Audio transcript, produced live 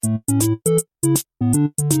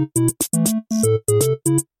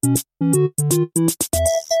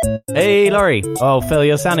Hey, Laurie. Oh, Phil,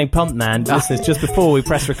 you're sounding pumped, man. Listeners, just before we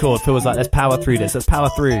press record, Phil was like, let's power through this. Let's power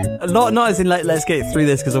through. Not as in, like, let's get through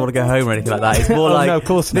this because I want to go home or anything like that. It's more no, of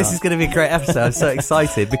course not. This is going to be a great episode. I'm so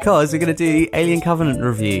excited because we're going to do the Alien Covenant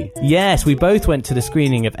review. Yes, we both went to the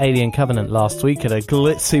screening of Alien Covenant last week at a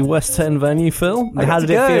glitzy West End venue, Phil. How did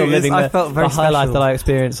it feel living the highlight that I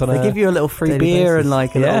experienced on They give you a little free beer and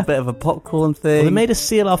like a little bit of a popcorn thing. Well, they made us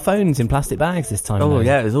seal our phones in plastic bags this time. Oh,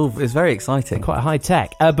 yeah, it was very exciting. Quite high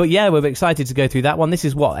tech. But yeah, we're excited to go through that one. This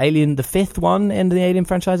is what, Alien, the fifth one in the Alien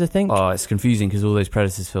franchise, I think? Oh, it's confusing because all those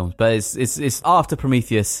Predators films. But it's after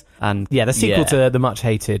Prometheus and... Yeah, the sequel to the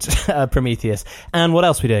much-hated Prometheus. And what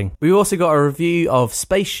else are we doing? We've also got a review of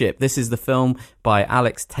Spaceship. This is the film by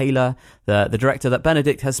Alex Taylor, the director that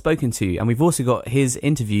Benedict has spoken to. And we've also got his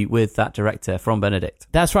interview with that director from Benedict.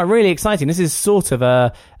 That's right, really exciting. This is sort of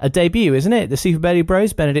a debut, isn't it? The Super Belly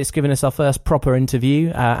Bros. Benedict's given us our first proper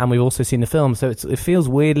interview, and we've also seen the film, so it feels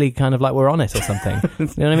weirdly kind of like we're on it or something. You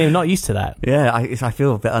know what I mean? I'm not used to that. Yeah, I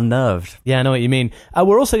feel a bit unnerved. Yeah, I know what you mean.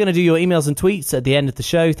 We're also going to do your emails and tweets at the end of the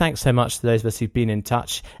show. Thanks so much to those of us who've been in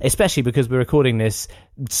touch, especially because we're recording this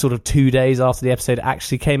sort of 2 days after the episode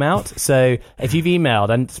actually came out. So if you've emailed,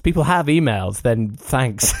 and people have emailed, then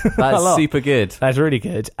thanks. That's super good. That's really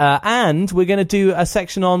good. And we're going to do a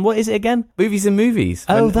section on, what is it again? Movies and movies.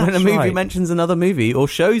 When a movie mentions another movie or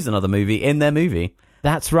shows another movie in their movie.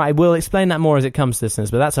 That's right. We'll explain that more as it comes to listeners,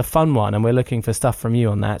 but that's a fun one, and we're looking for stuff from you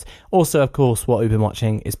on that. Also, of course, What We've Been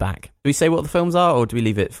Watching is back. Do we say what the films are, or do we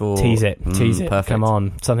leave it for... Tease it. Perfect. Come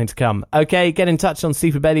on. Something to come. Okay, get in touch on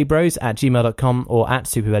superbellybros@gmail.com or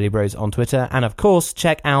 @superbellybros on Twitter. And, of course,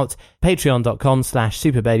 check out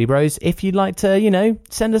patreon.com/superbellybros if you'd like to,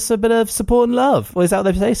 send us a bit of support and love. What is that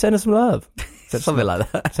what they say? Send us some love. Something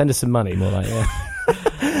like that. Send us some money, more like, yeah.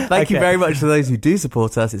 Thank you very much to those who do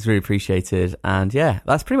support us. It's really appreciated. And yeah,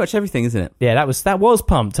 that's pretty much everything, isn't it? Yeah, that was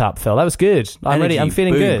pumped up, Phil. That was good. I'm ready. I'm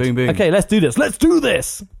feeling good. Boom, boom. Okay, let's do this. Let's do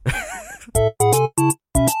this.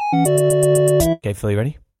 Okay, Phil, you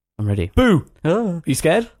ready? I'm ready. Boo. Oh. You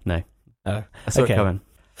scared? No. Oh, I saw it coming.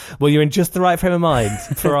 Well, you're in just the right frame of mind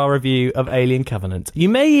for our review of Alien Covenant. You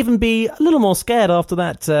may even be a little more scared after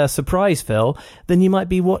that surprise, Phil, than you might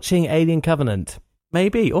be watching Alien Covenant.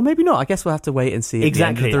 Maybe, or maybe not. I guess we'll have to wait and see.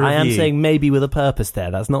 Exactly. I am saying maybe with a purpose there.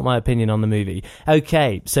 That's not my opinion on the movie.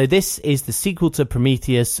 Okay, so this is the sequel to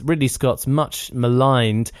Prometheus, Ridley Scott's much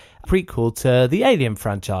maligned prequel to the Alien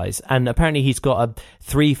franchise. And apparently he's got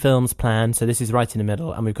 3 films planned, so this is right in the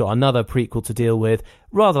middle. And we've got another prequel to deal with,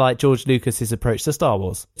 rather like George Lucas's approach to Star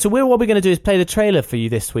Wars. So what we're going to do is play the trailer for you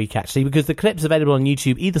this week, actually, because the clips available on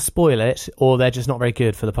YouTube either spoil it or they're just not very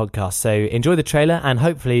good for the podcast. So enjoy the trailer, and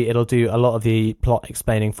hopefully it'll do a lot of the plot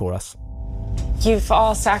explaining for us. You've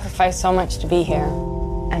all sacrificed so much to be here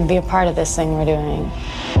and be a part of this thing we're doing.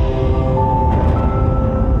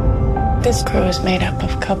 This crew is made up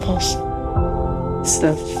of couples. It's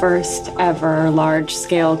the first ever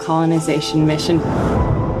large-scale colonization mission.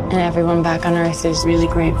 And everyone back on Earth is really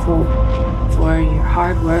grateful for your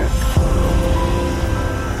hard work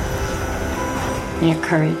and your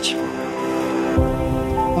courage.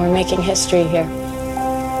 We're making history here.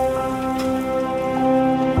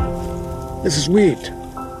 This is wheat.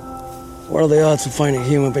 What are the odds of finding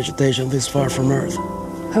human vegetation this far from Earth?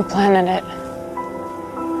 Who planted it?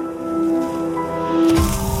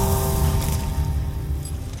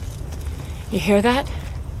 You hear that?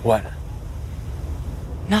 What?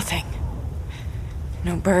 Nothing.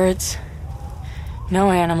 No birds.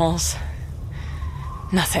 No animals.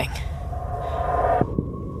 Nothing.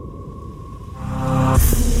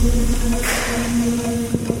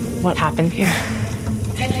 What happened here?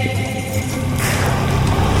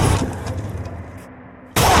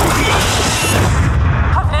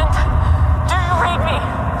 Covenant, do you read me?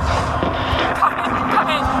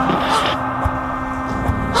 Covenant.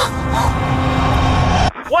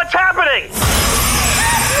 What's happening?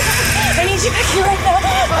 I need you back here right now.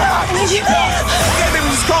 I need you. Okay, baby,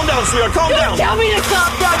 just calm down, sweetheart. Calm down. Tell me to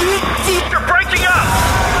calm down. You're breaking up.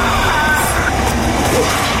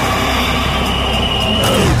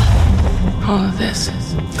 All of this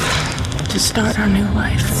is to start our new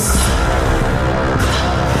life.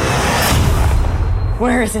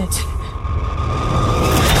 Where is it?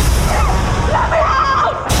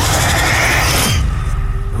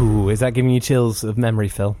 Ooh, is that giving you chills of memory,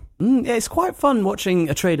 Phil? It's quite fun watching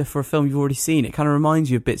a trailer for a film you've already seen. It kind of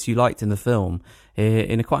reminds you of bits you liked in the film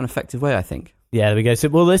in a quite an effective way, I think. Yeah, there we go. So,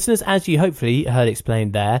 well, listeners, as you hopefully heard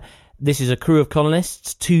explained there, This is a crew of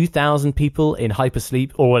colonists, 2,000 people in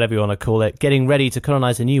hypersleep, or whatever you want to call it, getting ready to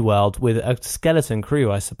colonize a new world with a skeleton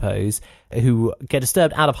crew, I suppose, who get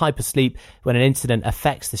disturbed out of hypersleep when an incident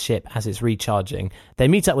affects the ship as it's recharging. They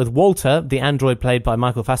meet up with Walter, the android played by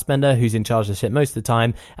Michael Fassbender, who's in charge of the ship most of the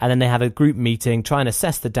time, and then they have a group meeting, try and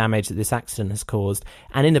assess the damage that this accident has caused.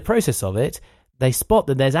 And in the process of it, they spot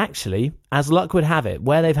that there's actually, as luck would have it,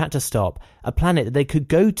 where they've had to stop, a planet that they could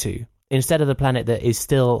go to, instead of the planet that is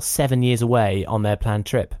still 7 years away on their planned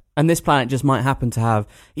trip. And this planet just might happen to have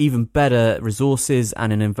even better resources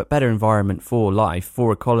and a better environment for life,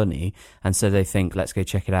 for a colony. And so they think, let's go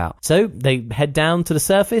check it out. So they head down to the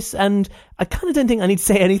surface, and I kind of don't think I need to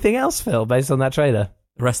say anything else, Phil, based on that trailer.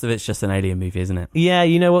 The rest of it's just an alien movie, isn't it? Yeah,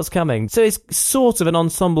 you know what's coming. So it's sort of an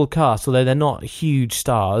ensemble cast, although they're not huge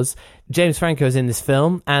stars. James Franco is in this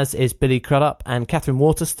film, as is Billy Crudup and Catherine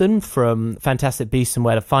Waterston from Fantastic Beasts and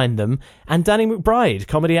Where to Find Them, and Danny McBride,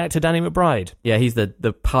 comedy actor Danny McBride. Yeah, he's the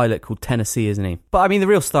pilot called Tennessee, isn't he? But I mean, the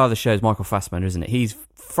real star of the show is Michael Fassbender, isn't it? He's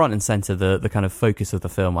front and centre, the kind of focus of the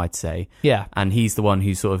film, I'd say. Yeah. And he's the one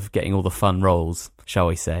who's sort of getting all the fun roles, shall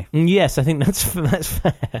we say. Yes, I think that's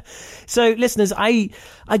fair. So, listeners, I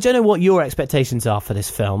don't know what your expectations are for this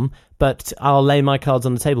film, but I'll lay my cards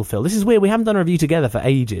on the table, Phil. This is weird. We haven't done a review together for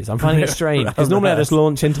ages. I'm finding it strange, because normally I just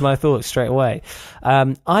launch into my thoughts straight away.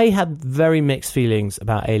 I had very mixed feelings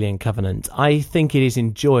about Alien Covenant. I think it is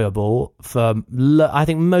enjoyable. I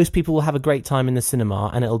think most people will have a great time in the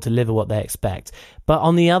cinema, and it'll deliver what they expect. But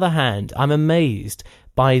on the other hand, I'm amazed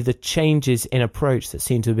by the changes in approach that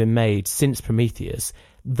seem to have been made since Prometheus,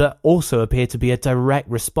 that also appear to be a direct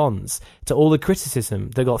response to all the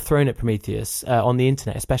criticism that got thrown at Prometheus on the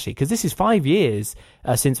internet, especially because this is 5 years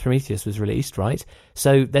since Prometheus was released, right?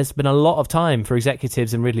 So there's been a lot of time for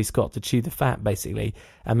executives and Ridley Scott to chew the fat, basically,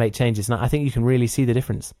 and make changes. And I think you can really see the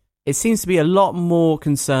difference. It seems to be a lot more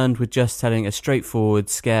concerned with just telling a straightforward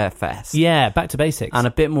scare fest. Yeah, back to basics. And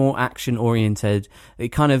a bit more action-oriented. It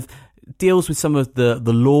kind of deals with some of the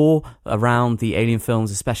lore around the Alien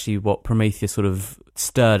films, especially what Prometheus sort of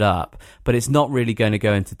stirred up, but it's not really going to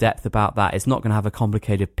go into depth about that. It's not going to have a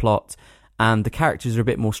complicated plot, and the characters are a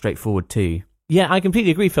bit more straightforward too. Yeah, I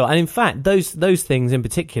completely agree, Phil. And in fact, those things in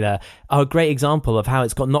particular are a great example of how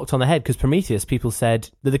it's got knocked on the head, because Prometheus, people said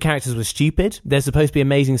that the characters were stupid. They're supposed to be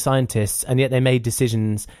amazing scientists, and yet they made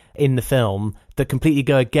decisions in the film that completely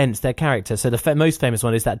go against their character. So the most famous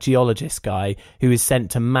one is that geologist guy who is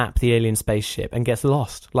sent to map the alien spaceship and gets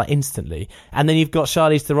lost, like, instantly. And then you've got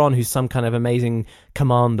Charlize Theron, who's some kind of amazing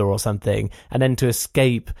commander or something, and then to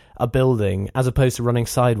escape a building, as opposed to running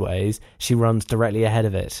sideways, she runs directly ahead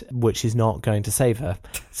of it, which is not going to save her.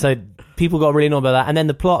 So people got really annoyed about that. And then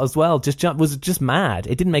the plot as well was just mad.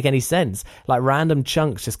 It didn't make any sense. Like, random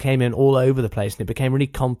chunks just came in all over the place, and it became really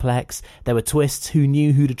complex. There were twists. Who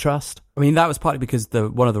knew who to trust? I mean, that was partly because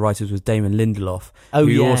one of the writers was Damon Lindelof,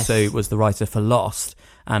 who also was the writer for Lost.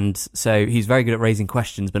 And so he's very good at raising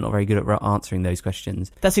questions, but not very good at answering those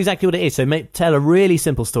questions. That's exactly what it is. So tell a really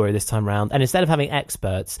simple story this time around, and instead of having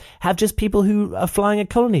experts, have just people who are flying a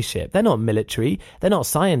colony ship. They're not military, they're not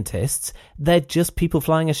scientists, they're just people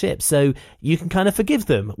flying a ship. So you can kind of forgive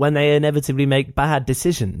them when they inevitably make bad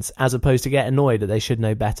decisions, as opposed to get annoyed that they should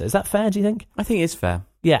know better. Is that fair, do you think? I think it's fair.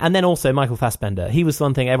 Yeah, and then also Michael Fassbender. He was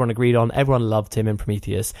one thing everyone agreed on. Everyone loved him in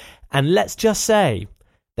Prometheus. And let's just say,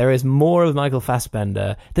 there is more of Michael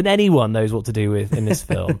Fassbender than anyone knows what to do with in this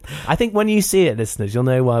film. I think when you see it, listeners, you'll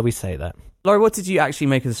know why we say that. Laurie, what did you actually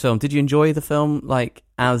make of this film? Did you enjoy the film, like,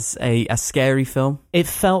 as a scary film? It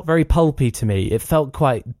felt very pulpy to me. It felt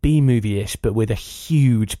quite B-movie-ish, but with a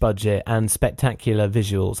huge budget and spectacular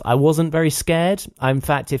visuals. I wasn't very scared. In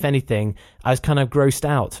fact, if anything, I was kind of grossed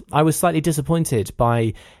out. I was slightly disappointed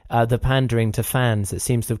by the pandering to fans that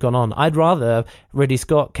seems to have gone on. I'd rather Ridley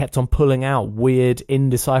Scott kept on pulling out weird,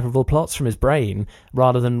 indecipherable plots from his brain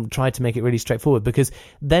rather than try to make it really straightforward, because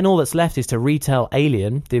then all that's left is to retell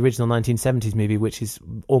Alien, the original 1970s movie, which is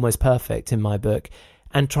almost perfect in my book,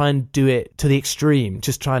 and try and do it to the extreme.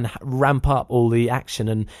 Just try and ramp up all the action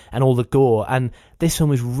and all the gore. And this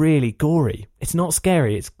film is really gory. It's not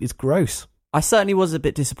scary, it's gross. I certainly was a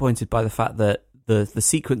bit disappointed by the fact that the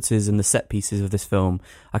sequences and the set pieces of this film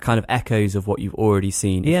are kind of echoes of what you've already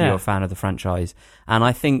seen if you're a fan of the franchise. And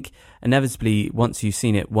I think inevitably, once you've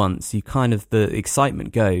seen it once, you kind of, the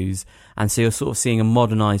excitement goes, and so you're sort of seeing a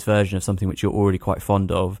modernized version of something which you're already quite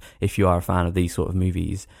fond of if you are a fan of these sort of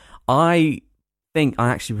movies. I think I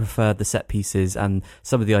actually preferred the set pieces and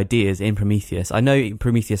some of the ideas in Prometheus. I know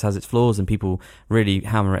Prometheus has its flaws and people really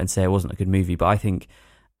hammer it and say it wasn't a good movie, but I think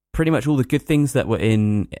pretty much all the good things that were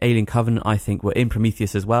in Alien Covenant, I think, were in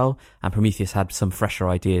Prometheus as well, and Prometheus had some fresher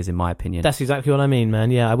ideas, in my opinion. That's exactly what I mean,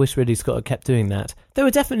 man. Yeah, I wish Ridley Scott had kept doing that. There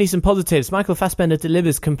were definitely some positives. Michael Fassbender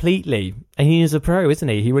delivers completely, and he is a pro, isn't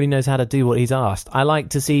he? He really knows how to do what he's asked. I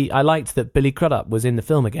liked that Billy Crudup was in the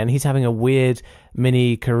film again. He's having a weird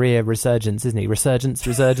mini career resurgence, isn't he? Resurgence,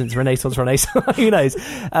 renaissance, who knows?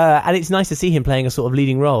 And it's nice to see him playing a sort of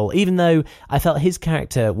leading role, even though I felt his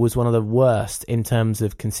character was one of the worst in terms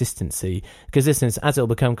of consistency. Because listen, as it'll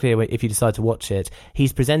become clear if you decide to watch it,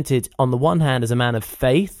 he's presented on the one hand as a man of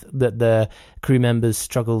faith that the crew members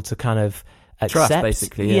struggle to kind of accept, trust,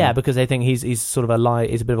 basically. Yeah, because they think he's sort of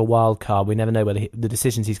he's a bit of a wild card. We never know whether the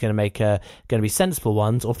decisions he's going to make are going to be sensible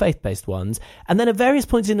ones or faith-based ones. And then at various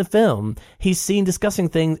points in the film, he's seen discussing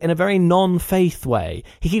things in a very non-faith way.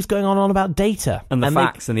 He keeps going on about data and the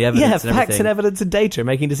facts and the evidence. Yeah, facts and evidence and data,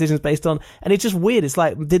 making decisions based on. And it's just weird. It's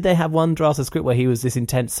like, did they have one draft of script where he was this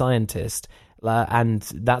intense scientist? And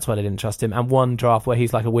that's why they didn't trust him. And one draft where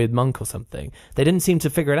he's like a weird monk or something. They didn't seem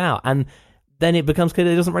to figure it out. And then it becomes clear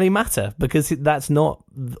that it doesn't really matter because that's not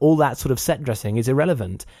all that sort of set dressing is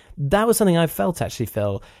irrelevant. That was something I felt actually,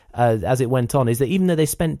 Phil, as it went on, is that even though they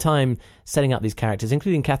spent time setting up these characters,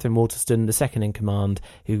 including Catherine Waterston, the second in command,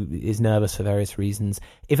 who is nervous for various reasons,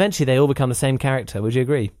 eventually they all become the same character. Would you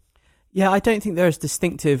agree? Yeah, I don't think they're as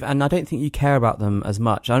distinctive, and I don't think you care about them as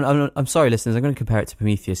much. I'm sorry, listeners, I'm going to compare it to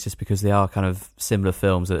Prometheus just because they are kind of similar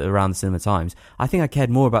films around the similar times. I think I cared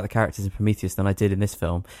more about the characters in Prometheus than I did in this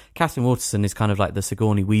film. Catherine Waterston is kind of like the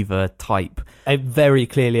Sigourney Weaver type. Very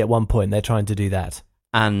clearly at one point they're trying to do that.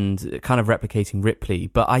 And kind of replicating Ripley,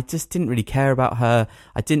 but I just didn't really care about her.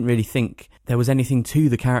 I didn't really think there was anything to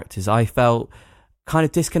the characters. I felt kind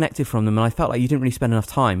of disconnected from them, and I felt like you didn't really spend enough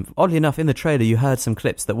time. Oddly enough, in the trailer you heard some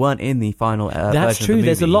clips that weren't in the final That's version true. of the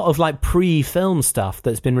There's a movie. lot of like pre-film stuff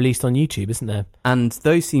that's been released on YouTube, isn't there? And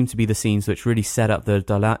those seem to be the scenes which really set up the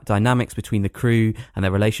dynamics between the crew and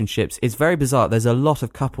their relationships. It's very bizarre. There's a lot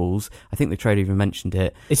of couples. I think the trailer even mentioned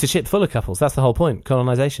it. It's a ship full of couples. That's the whole point.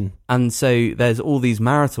 Colonization. And so there's all these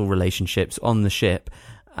marital relationships on the ship,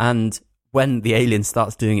 and when the alien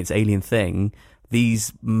starts doing its alien thing,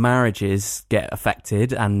 these marriages get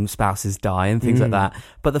affected and spouses die and things like that.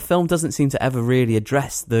 But the film doesn't seem to ever really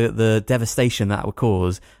address the devastation that would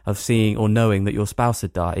cause of seeing or knowing that your spouse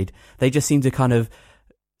had died. They just seem to kind of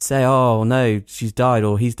say, oh no, she's died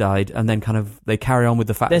or he's died, and then kind of they carry on with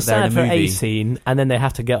the fact that they're in a movie. They're sad for a scene, and then they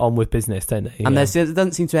have to get on with business, don't they? And there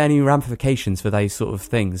doesn't seem to be any ramifications for those sort of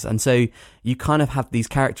things. And so you kind of have these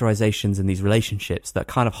characterizations and these relationships that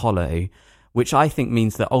kind of hollow, which I think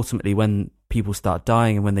means that ultimately when people start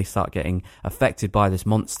dying and when they start getting affected by this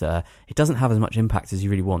monster, it doesn't have as much impact as you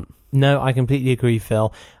really want. No, I completely agree,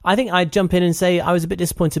 Phil. I think I'd jump in and say I was a bit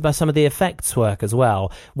disappointed by some of the effects work as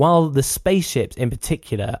well. While the spaceships in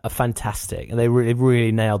particular are fantastic, and they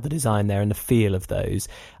really nailed the design there and the feel of those,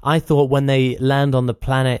 I thought when they land on the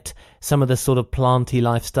planet, some of the sort of planty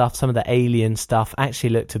life stuff, some of the alien stuff actually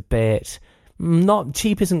looked a bit... not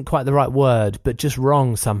cheap isn't quite the right word, but just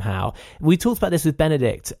wrong somehow. We talked about this with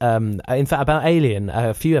Benedict, in fact, about Alien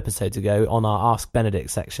a few episodes ago on our Ask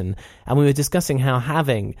Benedict section, and we were discussing how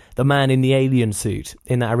having the man in the alien suit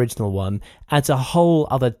in that original one adds a whole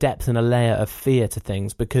other depth and a layer of fear to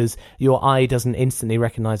things because your eye doesn't instantly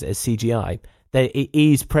recognise it as CGI. It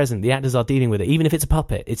is present. The actors are dealing with it. Even if it's a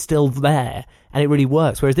puppet, it's still there, and it really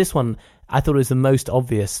works. Whereas this one, I thought it was the most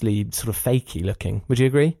obviously sort of fakey looking. Would you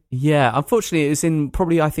agree? Yeah, unfortunately, it was in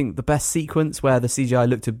probably, I think, the best sequence where the CGI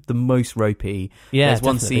looked the most ropey. Yeah, there's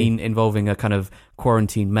one definitely. scene involving a kind of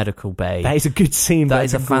quarantine medical bay. That is a good scene. That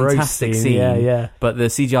is a fantastic scene. Yeah. But the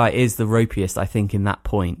CGI is the ropiest, I think, in that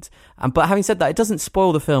point. But having said that, it doesn't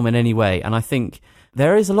spoil the film in any way, and I think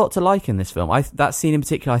there is a lot to like in this film. That scene in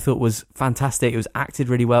particular I thought was fantastic. It was acted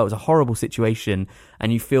really well. It was a horrible situation,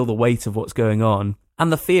 and you feel the weight of what's going on.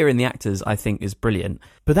 And the fear in the actors, I think, is brilliant.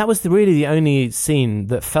 But that was really the only scene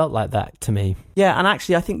that felt like that to me. Yeah, and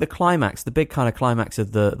actually I think the climax, the big kind of climax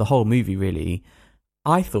of the whole movie, really,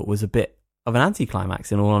 I thought was a bit of an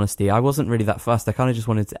anticlimax, in all honesty. I wasn't really that fussed. I kind of just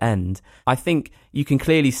wanted to end. I think you can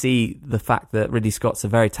clearly see the fact that Ridley Scott's a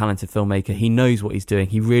very talented filmmaker. He knows what he's doing.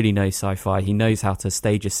 He really knows sci-fi. He knows how to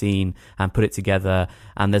stage a scene and put it together.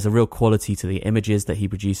 And there's a real quality to the images that he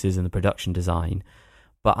produces and the production design.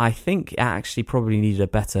 But I think it actually probably needed a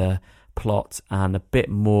better plot and a bit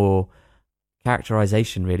more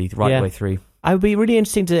characterization, really, the way through. It would be really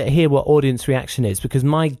interesting to hear what audience reaction is, because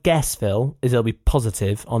my guess, Phil, is it'll be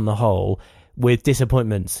positive on the whole, with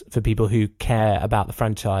disappointments for people who care about the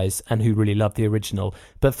franchise and who really love the original.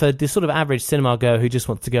 But for the sort of average cinema goer who just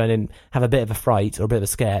wants to go in and have a bit of a fright or a bit of a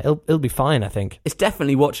scare, it'll be fine, I think. It's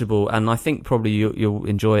definitely watchable, and I think probably you'll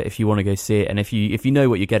enjoy it if you want to go see it. And if you know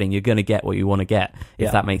what you're getting, you're going to get what you want to get,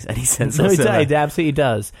 if that makes any sense. No, it absolutely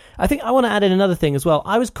does. I think I want to add in another thing as well.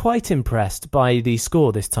 I was quite impressed by the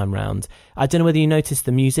score this time round. I don't know whether you noticed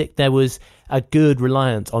the music. There was a good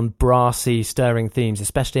reliance on brassy, stirring themes,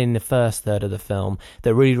 especially in the first third of the film,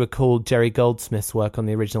 that really recalled Jerry Goldsmith's work on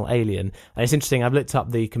the original Alien. And it's interesting, I've looked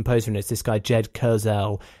up the composer, and it's this guy, Jed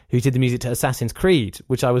Kurzel, who did the music to Assassin's Creed,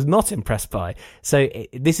 which I was not impressed by. So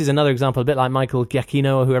this is another example, a bit like Michael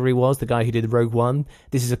Giacchino or whoever he was, the guy who did Rogue One.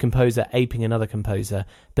 This is a composer aping another composer.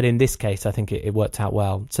 But in this case, I think it worked out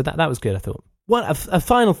well. So that was good, I thought. A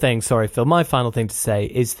final thing, sorry, Phil, my final thing to say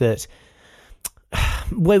is that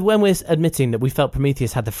when we're admitting that we felt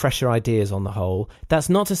Prometheus had the fresher ideas on the whole, that's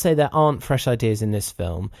not to say there aren't fresh ideas in this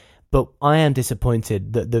film, but I am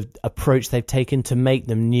disappointed that the approach they've taken to make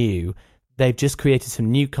them new, they've just created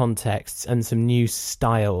some new contexts and some new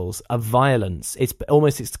styles of violence. It's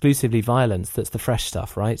almost exclusively violence that's the fresh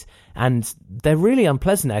stuff, right? And they're really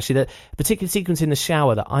unpleasant, actually. That particular sequence in the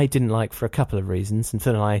shower that I didn't like for a couple of reasons, and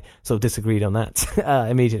Phil and I sort of disagreed on that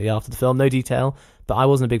immediately after the film. No detail, but I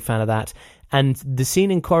wasn't a big fan of that. And the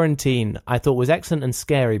scene in quarantine I thought was excellent and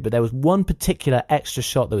scary, but there was one particular extra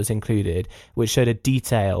shot that was included which showed a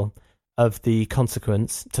detail of the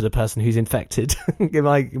consequence to the person who's infected. Am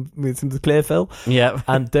I clear, Phil? Yeah.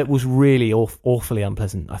 And that was really awfully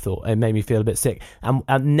unpleasant, I thought. It made me feel a bit sick. And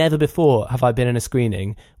never before have I been in a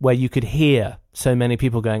screening where you could hear so many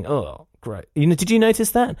people going, oh, great. Did you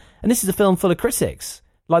notice that? And this is a film full of critics.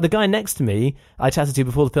 Like the guy next to me, I chatted to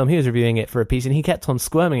before the film, he was reviewing it for a piece, and he kept on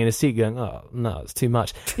squirming in his seat going, oh, no, it's too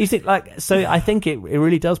much. You think, so I think it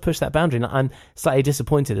really does push that boundary, and I'm slightly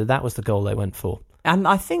disappointed that was the goal they went for. And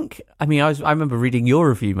I remember reading your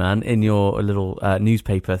review, man, in your little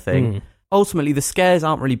newspaper thing. Ultimately, the scares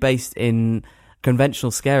aren't really based in conventional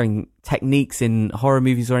scaring techniques in horror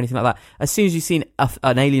movies or anything like that. As soon as you've seen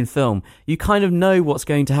an alien film, you kind of know what's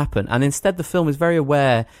going to happen. And instead, the film is very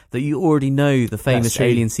aware that you already know the famous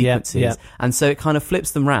alien sequences. Yeah. And so it kind of flips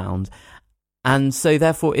them round. And so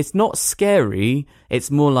therefore, it's not scary. It's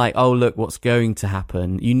more like, oh, look, what's going to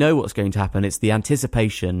happen. You know what's going to happen. It's the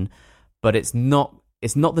anticipation, but it's not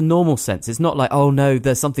the normal sense. It's not like, oh, no,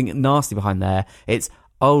 there's something nasty behind there. It's,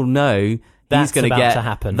 oh, no, he's going to get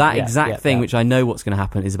that exact thing, which I know what's going to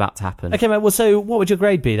happen is about to happen. Okay, mate, well, so what would your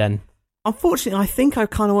grade be then? Unfortunately, I think I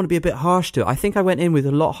kind of want to be a bit harsh to it. I think I went in with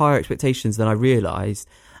a lot higher expectations than I realised,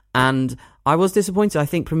 and I was disappointed. I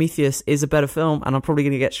think Prometheus is a better film, and I'm probably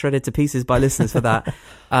going to get shredded to pieces by listeners for that.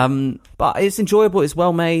 But it's enjoyable, it's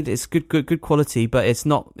well made, it's good quality, but it's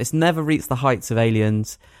never reached the heights of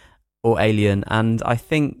Aliens or Alien, and I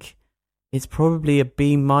think it's probably a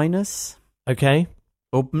B-. Okay.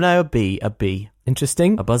 Or no, a B.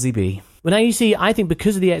 Interesting. A buzzy B. Well, now you see, I think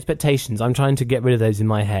because of the expectations, I'm trying to get rid of those in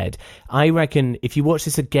my head. I reckon if you watch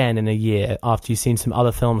this again in a year after you've seen some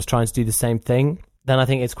other films trying to do the same thing, then I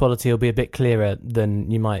think its quality will be a bit clearer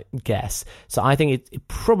than you might guess. So I think it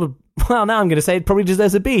probably... Well, now I'm going to say it probably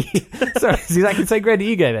deserves a B. Sorry, it's exactly the same grade that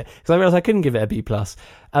you gave it, because I realised I couldn't give it a B+. But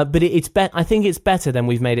I think it's better than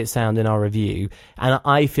we've made it sound in our review, and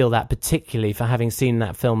I feel that particularly for having seen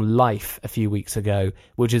that film Life a few weeks ago,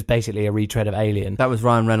 which is basically a retread of Alien. That was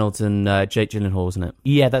Ryan Reynolds and Jake Gyllenhaal, wasn't it?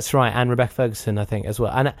 Yeah, that's right, and Rebecca Ferguson, I think, as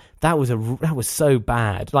well. And that was so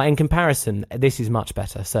bad. Like, in comparison, this is much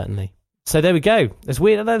better, certainly. So there we go. It's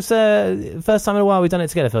weird. That's first time in a while we've done it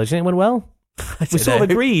together, Phil. Do you think it went well? We sort of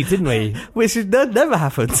agreed, didn't we? Which never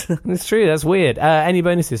happened. It's true, that's weird. Any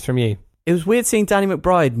bonuses from you? It was weird seeing Danny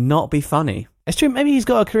McBride not be funny. It's true, maybe he's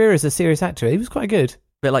got a career as a serious actor. He was quite good. A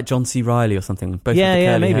bit like John C. Reilly or something. Both with the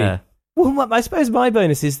curly maybe. Hair. Well, I suppose my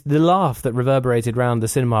bonus is the laugh that reverberated round the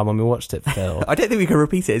cinema when we watched it, Phil. I don't think we can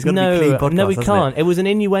repeat it. It's got to be clean podcast. No, we can't. It was an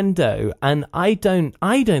innuendo, and I don't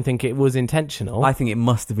think it was intentional. I think it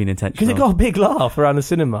must have been intentional. Because it got a big laugh around the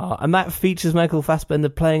cinema, and that features Michael Fassbender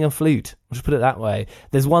playing a flute. I'll just put it that way.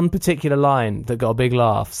 There's one particular line that got a big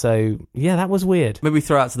laugh, so yeah, that was weird. Maybe we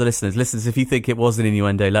throw out to the listeners. Listeners, if you think it was an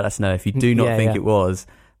innuendo, let us know. If you do not think it was,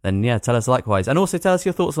 then tell us likewise. And also tell us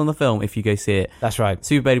your thoughts on the film if you go see it. That's right.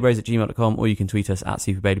 superbaileybros@gmail.com, or you can tweet us at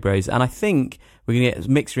superbaileybros. And I think we're going to get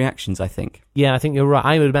mixed reactions, I think. Yeah, I think you're right.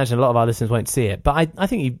 I would imagine a lot of our listeners won't see it. But I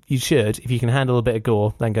think you should. If you can handle a bit of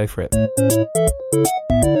gore, then go for it.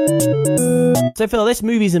 So, Phil, this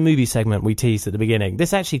movies and movies segment we teased at the beginning,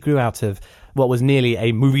 this actually grew out of what was nearly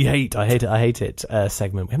a movie hate, I hate it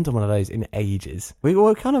segment. We haven't done one of those in ages. We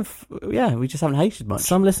were kind of, we just haven't hated much.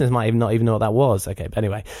 Some listeners might not even know what that was. Okay, but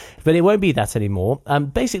anyway. But it won't be that anymore.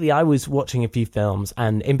 Basically, I was watching a few films,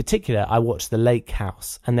 and in particular, I watched The Lake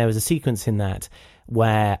House, and there was a sequence in that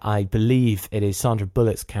where I believe it is Sandra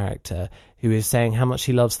Bullock's character who is saying how much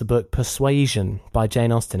she loves the book Persuasion by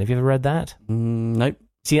Jane Austen. Have you ever read that? Nope.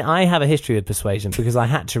 See, I have a history with Persuasion because I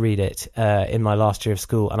had to read it in my last year of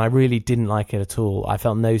school, and I really didn't like it at all. I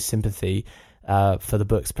felt no sympathy for the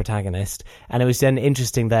book's protagonist, and it was then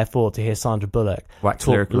interesting, therefore, to hear Sandra Bullock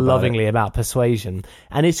talk lovingly about Persuasion.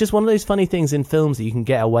 And it's just one of those funny things in films that you can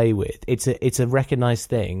get away with. It's a recognised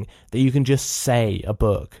thing that you can just say a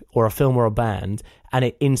book or a film or a band, and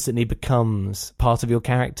it instantly becomes part of your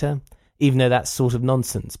character, even though that's sort of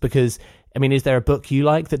nonsense. Because, I mean, is there a book you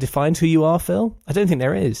like that defines who you are, Phil? I don't think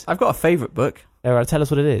there is. I've got a favourite book. All right, tell us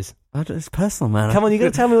what it is. It's personal, man. Come on, you got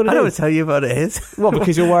to tell me what it is. I don't want to tell you what it is. Well,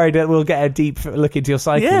 because you're worried that we'll get a deep look into your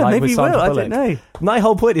psyche. Yeah, like maybe with Sandra will. Bullock. I don't know. My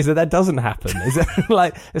whole point is that doesn't happen. Is that,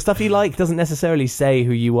 like, the stuff you like doesn't necessarily say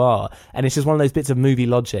who you are, and it's just one of those bits of movie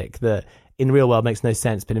logic that in the real world makes no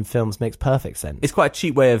sense, but in films makes perfect sense. It's quite a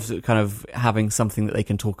cheap way of kind of having something that they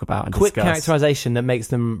can talk about and quick discuss. Characterization that makes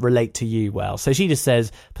them relate to you well. So she just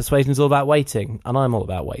says, Persuasion's all about waiting, and I'm all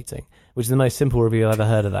about waiting, which is the most simple review I've ever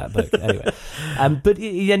heard of that book. Anyway, but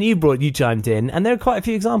then you chimed in, and there are quite a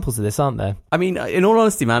few examples of this, aren't there? I mean, in all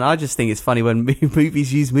honesty, man, I just think it's funny when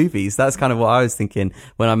movies use movies. That's kind of what I was thinking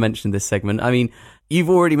when I mentioned this segment. I mean, you've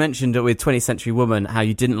already mentioned it with 20th Century Woman, how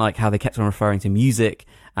you didn't like how they kept on referring to music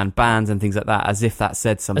and bands and things like that, as if that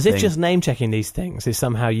said something. As if just name-checking these things is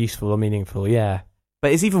somehow useful or meaningful, yeah.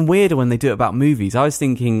 But it's even weirder when they do it about movies. I was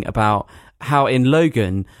thinking about how in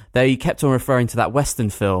Logan, they kept on referring to that Western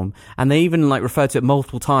film, and they even like referred to it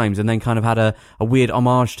multiple times and then kind of had a weird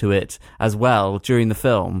homage to it as well during the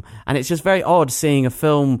film. And it's just very odd seeing a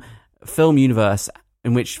film universe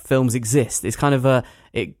in which films exist. It's kind of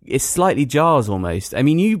it slightly jars almost. I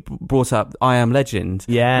mean, you brought up I Am Legend,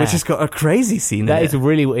 yeah, which has got a crazy scene. That is a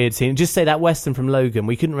really weird scene. Just say that Western from Logan.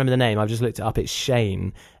 We couldn't remember the name. I've just looked it up. It's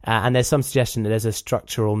Shane, and there's some suggestion that there's a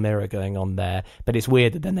structural mirror going on there. But it's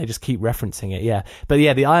weird that then they just keep referencing it. Yeah, but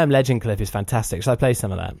yeah, the I Am Legend clip is fantastic. Shall I play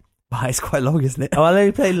some of that? Wow, it's quite long, isn't it? Oh, I'll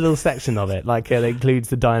only play a little section of it, like it includes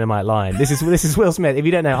the dynamite line. This is Will Smith. If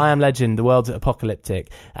you don't know, I Am Legend, the world's apocalyptic,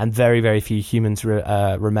 and very, very few humans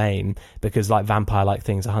remain because like vampire-like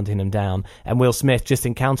things are hunting them down. And Will Smith just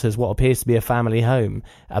encounters what appears to be a family home,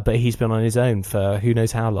 but he's been on his own for who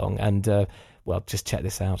knows how long. And, well, just check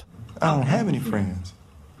this out. I don't have any friends,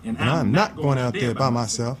 and I'm not going out there by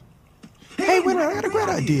myself. Hey, winner, I got a great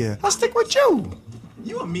idea. I'll stick with you.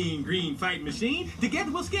 You a mean green fighting machine. Together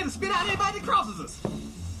we'll scare the spit out anybody that crosses us.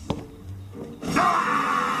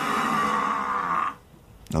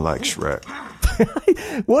 I like Shrek.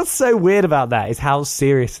 What's so weird about that is how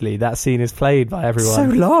seriously that scene is played by everyone. So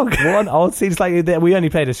long. One odd scene, like we only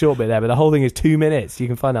played a short bit there, but the whole thing is 2 minutes. You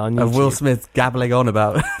can find it on YouTube. Of Will Smith gabbling on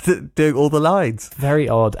about doing all the lines. Very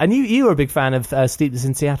odd. And you were a big fan of Sleepless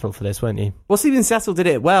in Seattle for this, weren't you? Well, Sleepless in Seattle did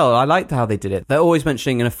it well. I liked how they did it. They're always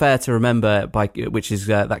mentioning An Affair to Remember, which is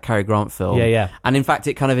that Cary Grant film. Yeah. And in fact,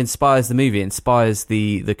 it kind of inspires the movie. It inspires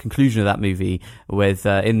the conclusion of that movie with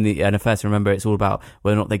in An Affair to Remember, it's all about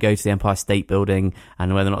whether or not they go to the Empire State Building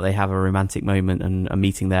and whether or not they have a romantic moment and a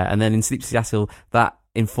meeting there. And then in Sleepless in Seattle, that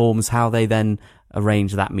informs how they then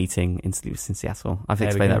arrange that meeting in Sleepless in Seattle. I've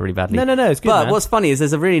explained that really badly. No, it's good. But man. What's funny is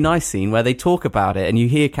there's a really nice scene where they talk about it and you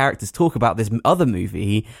hear characters talk about this other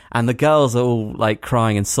movie and the girls are all like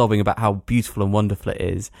crying and sobbing about how beautiful and wonderful it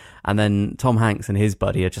is. And then Tom Hanks and his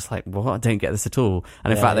buddy are just like, what? I don't get this at all.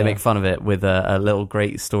 And in fact, they make fun of it with a little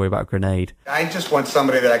great story about a grenade. I just want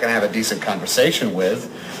somebody that I can have a decent conversation with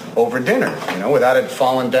over dinner, without it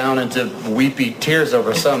falling down into weepy tears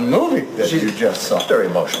over some movie that you just saw. Very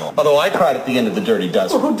emotional. Although I cried at the end of The Dirty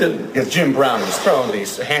Dozen. Well, who didn't? Because Jim Brown was throwing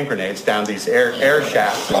these hand grenades down these air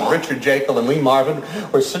shafts, and Richard Jekyll and Lee Marvin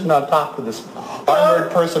were sitting on top of this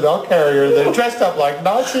armored personnel carrier. They're dressed up like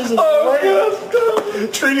Nazis. And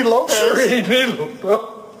Trini Lopez.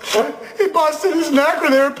 He busted his neck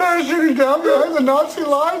when they were parachuting down behind the Nazi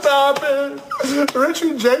lines. Stop it.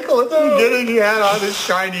 Richard Jekyll, at the beginning, he had on his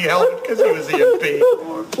shiny helmet because he was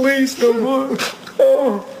EMP. Please, no more.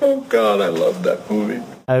 Oh, God, I love that movie.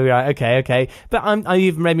 Oh, right, okay. But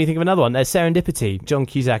you've made me think of another one. There's Serendipity. John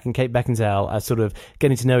Cusack and Kate Beckinsale are sort of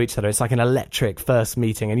getting to know each other. It's like an electric first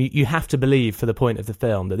meeting, and you have to believe for the point of the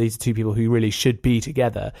film that these are two people who really should be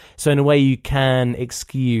together. So in a way, you can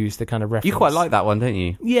excuse the kind of reference. You quite like that one, don't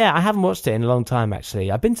you? Yeah, I haven't watched it in a long time,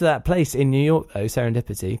 actually. I've been to that place in New York, though,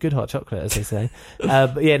 Serendipity. Good hot chocolate, as they say.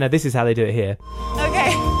 But yeah, no, this is how they do it here.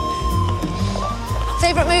 Okay.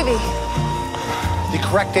 Favourite movie? The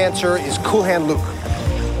correct answer is Cool Hand Luke.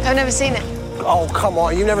 I've never seen it. Oh, come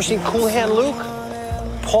on. You've never seen Cool Hand Luke?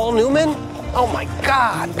 Paul Newman? Oh, my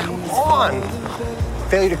God. Come on.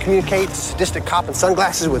 Failure to communicate, sadistic cop in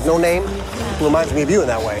sunglasses with no name. Reminds me of you in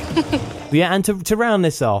that way. Yeah, and to round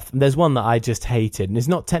this off, there's one that I just hated, and it's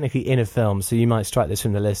not technically in a film, so you might strike this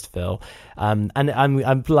from the list, Phil. And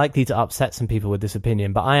I'm likely to upset some people with this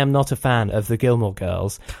opinion, but I am not a fan of the Gilmore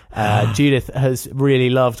Girls. Judith has really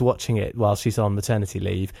loved watching it while she's on maternity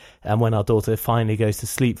leave, and when our daughter finally goes to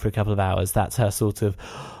sleep for a couple of hours, that's her sort of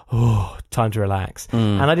time to relax.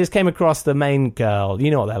 And I just came across the main girl.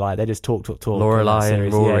 You know what they're like. They just talk. Lorelai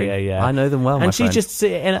and Rory. Yeah. I know them well, and she friend. just,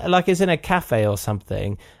 it's in a cafe or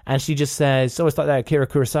something, and she just says, it's like that Akira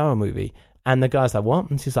Kurosawa movie. And the guy's like, what?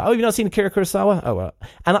 And she's like, oh, you've not seen Akira Kurosawa? Oh, well.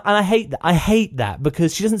 And I hate that. I hate that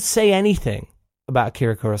because she doesn't say anything about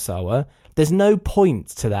Akira Kurosawa. There's no point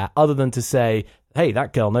to that other than to say, hey,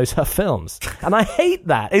 that girl knows her films. And I hate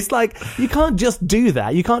that. It's like, you can't just do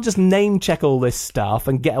that. You can't just name check all this stuff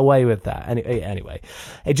and get away with that. Anyway,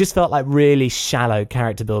 it just felt like really shallow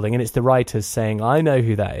character building, and it's the writers saying, I know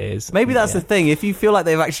who that is. Maybe that's the thing. If you feel like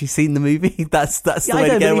they've actually seen the movie, that's the way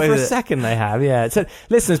to get away with it. For a second they have, yeah. So,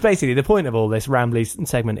 listeners, basically, the point of all this rambly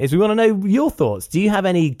segment is we want to know your thoughts. Do you have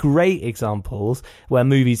any great examples where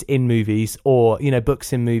movies in movies, or,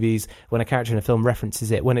 books in movies, when a character in a film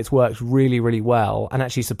references it, when it's worked really, really well and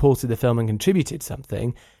actually supported the film and contributed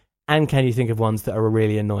something? And can you think of ones that are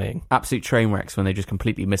really annoying? Absolute train wrecks when they just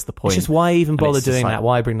completely miss the point. It's just why even bother doing that?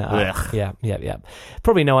 Why bring that up? Yeah.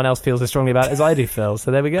 Probably no one else feels as strongly about it as I do, Phil. So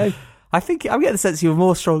there we go. I think I'm getting the sense you're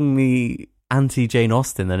more strongly anti-Jane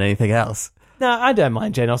Austen than anything else. No, I don't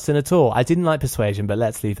mind Jane Austen at all. I didn't like Persuasion, but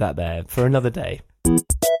let's leave that there for another day.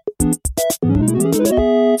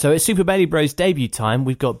 So it's Super Bailey Bros debut time.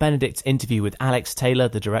 We've got Benedict's interview with Alex Taylor,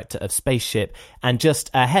 the director of Spaceship, and just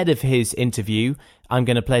ahead of his interview, I'm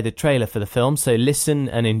going to play the trailer for the film, so listen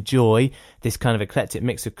and enjoy this kind of eclectic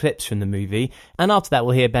mix of clips from the movie. And after that,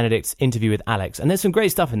 we'll hear Benedict's interview with Alex. And there's some great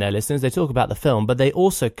stuff in there, listeners. They talk about the film, but they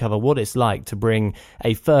also cover what it's like to bring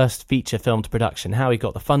a first feature film to production, how he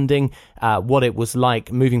got the funding, what it was like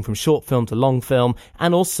moving from short film to long film,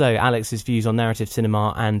 and also Alex's views on narrative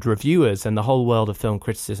cinema and reviewers and the whole world of film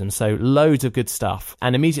criticism. So loads of good stuff.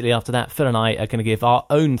 And immediately after that, Phil and I are going to give our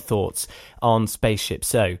own thoughts on Spaceship.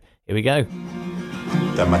 So here we go.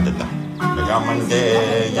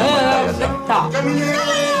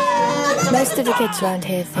 Most of the kids around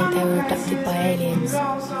here think they were abducted by aliens.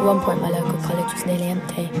 At one point my local college was nearly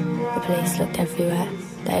empty. The police looked everywhere.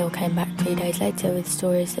 They all came back 3 days later with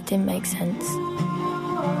stories that didn't make sense.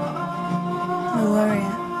 I'm a warrior.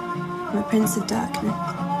 I'm a prince of darkness.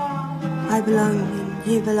 I belong and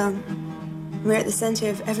you belong. We're at the centre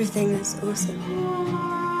of everything that's awesome.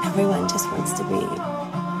 Everyone just wants to be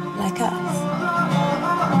like us.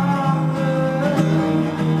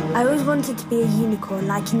 I always wanted to be a unicorn,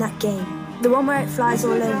 like in that game. The one where it flies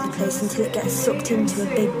all over the place until it gets sucked into a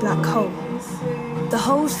big black hole. The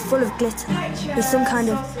hole's full of glitter. There's some kind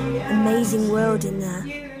of amazing world in there.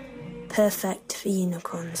 Perfect for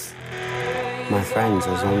unicorns. My friends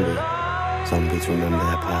are zombies. Zombies remember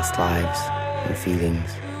their past lives and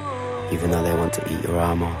feelings, even though they want to eat your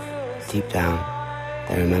arm off. Deep down,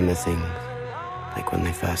 they remember things, like when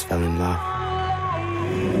they first fell in love.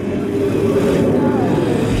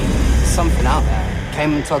 Something out there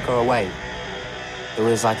came and took her away. There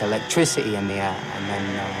was like electricity in the air and then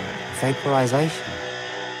vaporization.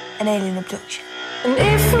 An alien abduction. And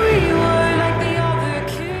if we were like the other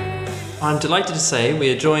kids. I'm delighted to say we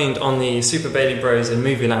are joined on the Super Bailey Bros in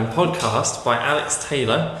Movieland podcast by Alex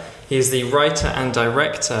Taylor. He is the writer and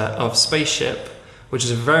director of Spaceship, which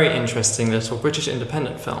is a very interesting little British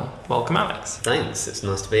independent film. Welcome, Alex. Thanks, it's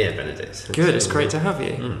nice to be here, Benedict. Good, it's great to have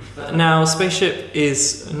you. Now, Spaceship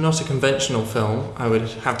is not a conventional film, I would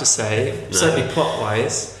have to say, certainly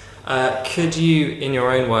plot-wise. Could you, in your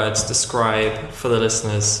own words, describe for the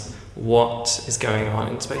listeners what is going on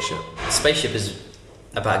in Spaceship? Spaceship is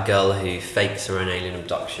about a girl who fakes her own alien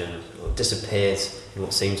abduction, or disappears in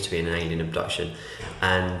what seems to be an alien abduction,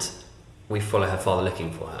 and we follow her father looking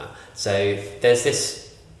for her. So there's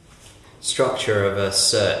this structure of a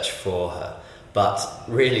search for her, but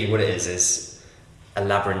really what it is a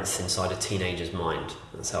labyrinth inside a teenager's mind.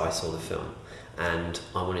 That's how I saw the film, and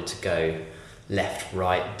I wanted to go left,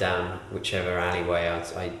 right, down whichever alleyway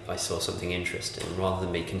I saw something interesting, rather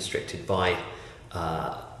than be constricted by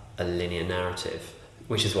a linear narrative.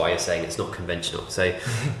 Which is why you're saying it's not conventional. So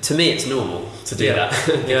to me, it's normal to do that.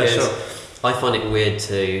 Yeah, sure. I find it weird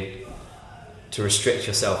to restrict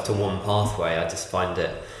yourself to one pathway. I just find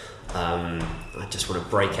it. I just want to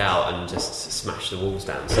break out and just smash the walls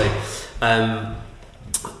down. So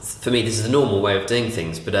for me, this is the normal way of doing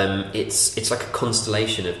things. But it's like a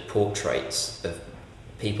constellation of portraits of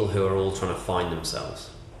people who are all trying to find themselves,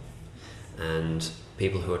 and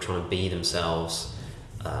people who are trying to be themselves.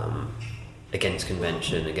 Against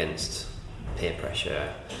convention, against peer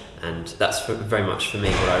pressure, and that's very much for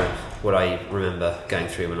me what I remember going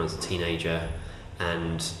through when I was a teenager,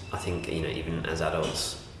 and I think even as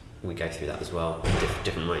adults we go through that as well in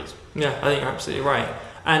different ways. Yeah, I think you're absolutely right.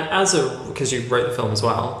 And because you wrote the film as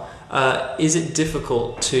well, is it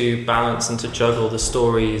difficult to balance and to juggle the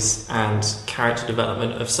stories and character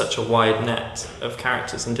development of such a wide net of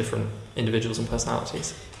characters and different individuals and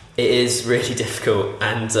personalities? It is really difficult,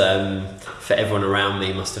 and for everyone around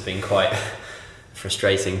me must have been quite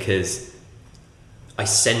frustrating, because I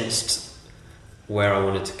sensed where I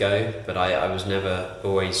wanted to go, but I was never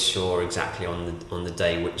always sure exactly on the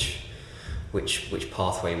day which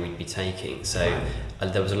pathway we'd be taking. So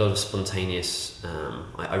there was a lot of spontaneous.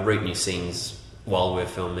 I wrote new scenes while we were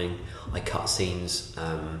filming. I cut scenes.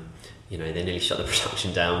 They nearly shut the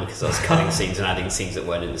production down because I was cutting scenes and adding scenes that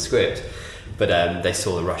weren't in the script. But they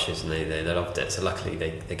saw the rushes and they loved it. So luckily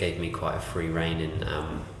they gave me quite a free rein in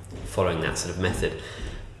following that sort of method.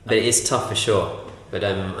 But it is tough for sure. But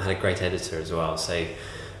I had a great editor as well. So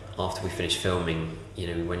after we finished filming,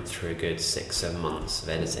 we went through a good 6-7 months of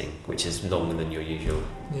editing, which is longer than your usual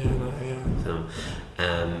film.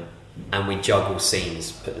 And we juggle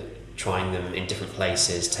scenes, trying them in different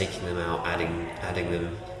places, taking them out, adding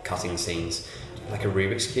them, cutting scenes, like a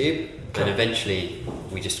Rubik's Cube. And eventually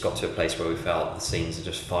we just got to a place where we felt the scenes are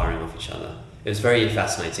just firing off each other. It was very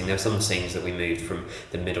fascinating. There were some scenes that we moved from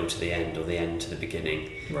the middle to the end, or the end to the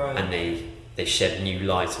beginning, and they shed new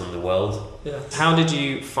light on the world. Yeah. How did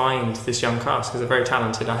you find this young cast? Because they're very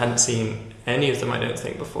talented. I hadn't seen any of them, I don't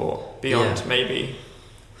think, before, beyond maybe.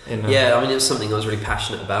 It was something I was really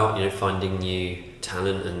passionate about, finding new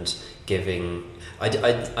talent and giving. I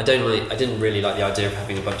didn't really like the idea of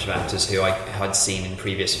having a bunch of actors who I had seen in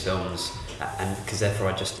previous films, and because therefore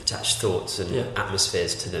I just attached thoughts and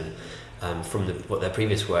atmospheres to them from their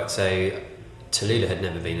previous work. So Tallulah had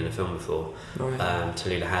never been in a film before. Right.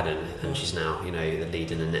 Tallulah hadn't, and she's now the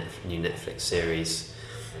lead in a new Netflix series.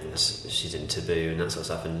 She's in Taboo and that sort of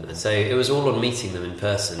stuff, and so it was all on meeting them in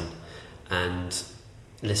person and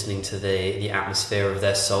listening to the atmosphere of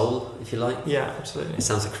their soul, if you like. Yeah, absolutely. It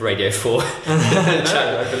sounds like a Radio 4 No,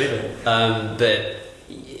 I believe it. But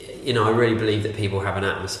I really believe that people have an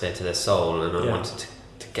atmosphere to their soul, and I wanted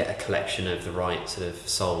to get a collection of the right sort of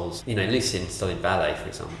souls. Lucien studied ballet, for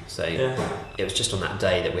example, so it was just on that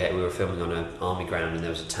day that we were filming on an army ground, and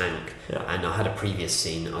there was a tank, and I had a previous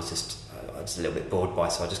scene I was just a little bit bored by,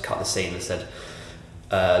 so I just cut the scene and said,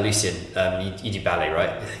 Lucien, you do ballet,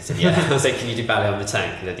 right? He said, yeah. I was like, can you do ballet on the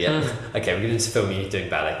tank? He said, yeah. Okay, we're going to film you doing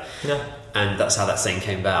ballet. Yeah. And that's how that scene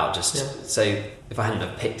came about. So if I hadn't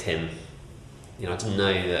have picked him, I didn't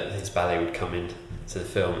know that his ballet would come into the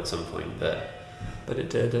film at some point, but it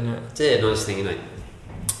did, didn't it? It did, and I was thinking,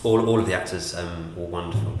 all of the actors were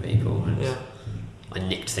wonderful people, and I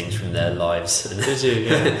nicked things from their lives and did you?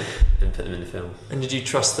 Yeah. and put them in the film. And did you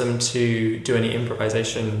trust them to do any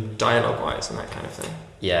improvisation, dialogue-wise, and that kind of thing?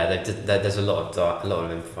 Yeah, there's a lot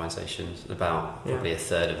of improvisation. About probably a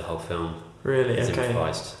third of the whole film. Really? Is okay.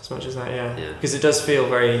 improvised. As much as that, yeah. Because it does feel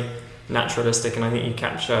very naturalistic, and I think you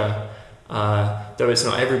capture, though it's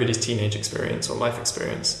not everybody's teenage experience or life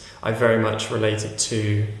experience, I very much related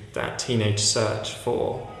to that teenage search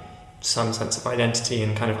for some sense of identity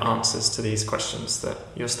and kind of answers to these questions that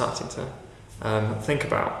you're starting to think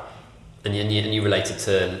about. And you related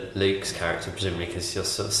to Luke's character, presumably, because you're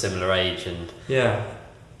sort of similar age and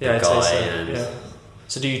I'd say so.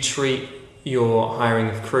 So do you treat your hiring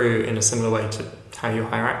of crew in a similar way to how you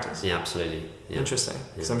hire actors? Yeah, absolutely. Yeah. Interesting,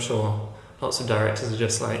 because I'm sure lots of directors are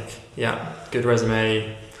just like, good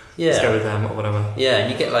resume, let's go with them or whatever. Yeah,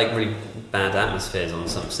 and you get really bad atmospheres on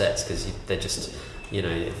some sets because they're just,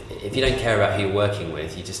 if you don't care about who you're working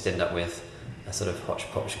with, you just end up with a sort of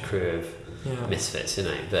hodgepodge crew of misfits,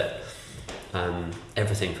 But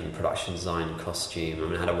everything from production design,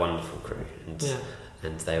 costume, I had a wonderful crew,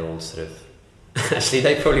 and they all sort of Actually,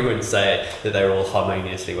 they probably wouldn't say it, that they were all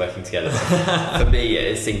harmoniously working together. For me,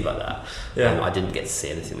 it seemed like that. I didn't get to see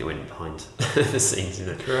anything that went behind the scenes.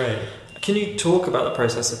 Great. Can you talk about the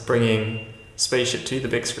process of bringing Spaceship to the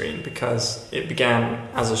big screen? Because it began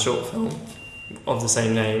as a short film of the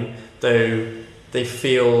same name, though they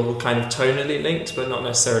feel kind of tonally linked, but not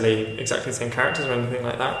necessarily exactly the same characters or anything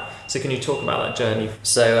like that. So can you talk about that journey?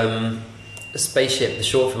 So, Spaceship, the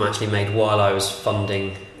short film, actually made while I was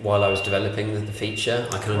developing the feature.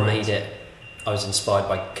 I kind of made it. I was inspired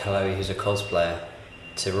by Chloe, who's a cosplayer,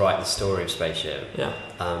 to write the story of Spaceship. Yeah.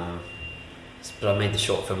 But I made the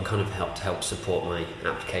short film kind of help support my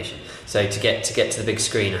application. So to get to the big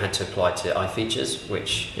screen, I had to apply to iFeatures,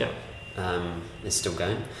 which is still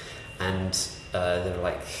going, and there were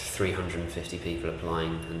like 350 people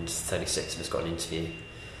applying, and 36 of us got an interview,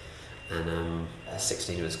 and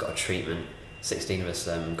 16 of us got a treatment. 16 of us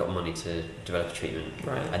got money to develop a treatment,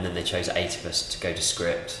 and then they chose 8 of us to go to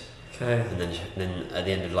script. Okay. And then at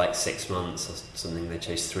the end of like 6 months or something, they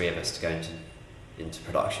chose 3 of us to go into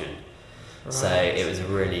production. Right. So it was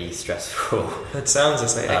really stressful. It sounds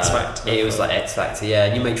like X Factor. It was like X Factor, yeah.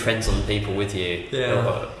 And you made friends on the people with you,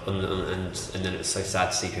 yeah. And then it was so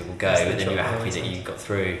sad to see people go, but then you were happy that you got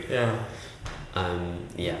through. Yeah.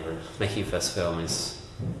 Making your first film is.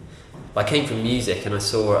 I came from music, and I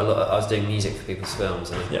saw I was doing music for people's films,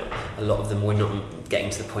 and a lot of them were not getting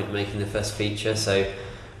to the point of making their first feature. So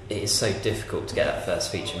it is so difficult to get that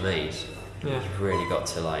first feature made. Yeah. You've really got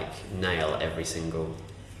to like nail every single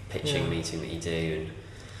pitching meeting that you do,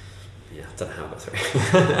 and I don't know how I got through.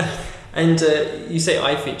 And you say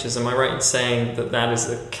iFeatures, am I right in saying that is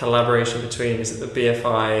a collaboration between, is it the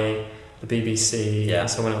BFI, the BBC, and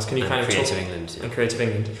someone else? Can you kind of Creative talk, England, and Creative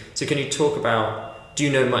England. So can you talk about, do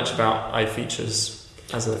you know much about iFeatures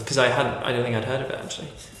because I don't think I'd heard of it actually.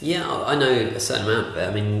 Yeah, I know a certain amount of it.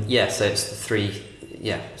 I mean, so it's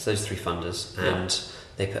those 3 funders, and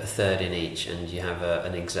they put a third in each, and you have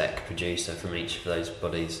an exec producer from each of those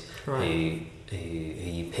bodies who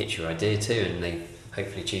you pitch your idea to, and they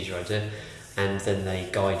hopefully choose your idea, and then they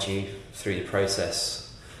guide you through the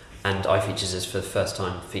process. And iFeatures is for the first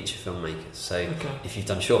time feature filmmakers. So if you've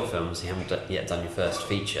done short films, you haven't yet done your first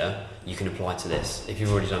feature, you can apply to this. If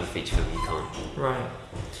you've already done a feature film, you can't. Right.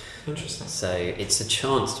 Interesting. So it's a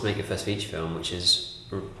chance to make your first feature film, which is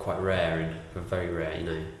quite rare, and very rare,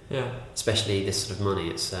 Yeah. Especially this sort of money.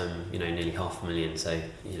 It's nearly $500,000. So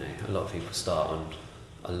a lot of people start on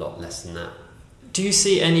a lot less than that. Do you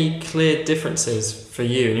see any clear differences for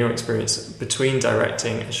you in your experience between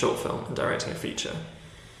directing a short film and directing a feature?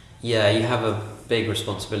 Yeah, you have a big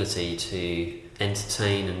responsibility to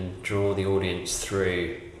entertain and draw the audience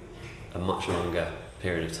through a much longer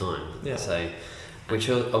period of time. Yeah. So, which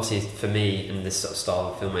obviously for me in this sort of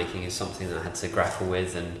style of filmmaking is something that I had to grapple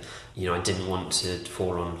with, and I didn't want to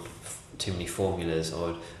fall on too many formulas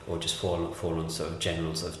or just fall on sort of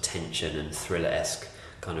general sort of tension and thriller-esque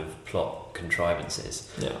kind of plot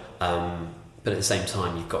contrivances. Yeah. But at the same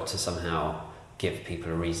time, you've got to somehow give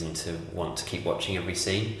people a reason to want to keep watching every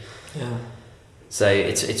scene. Yeah. So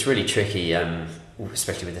it's really tricky,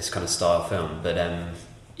 especially with this kind of style film. But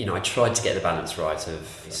I tried to get the balance right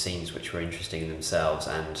of scenes which were interesting in themselves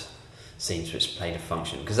and scenes which played a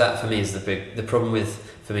function. Because that for me is the problem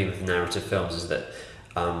with narrative films is that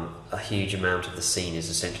a huge amount of the scene is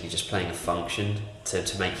essentially just playing a function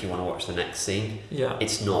to make you want to watch the next scene. Yeah.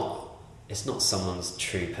 It's not someone's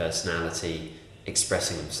true personality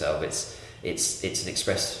expressing themselves. It's an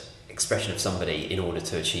expression of somebody in order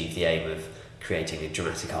to achieve the aim of creating a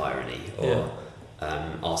dramatic irony or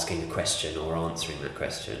asking a question or answering that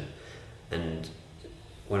question. And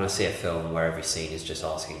when I see a film where every scene is just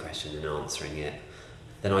asking a question and answering it,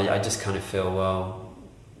 then I just kind of feel, well,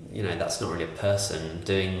 that's not really a person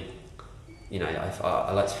doing.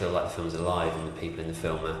 I like to feel like the film's alive and the people in the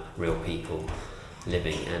film are real people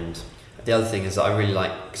living. And the other thing is that I really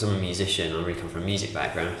like, because I'm a musician, I really come from a music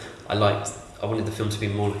background, I wanted the film to be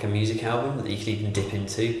more like a music album that you could even dip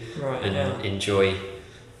into enjoy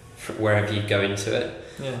wherever you go into it,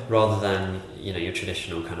 rather than your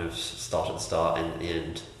traditional kind of start at the start, end at the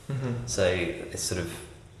end. Mm-hmm. So it's sort of,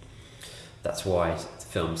 that's why the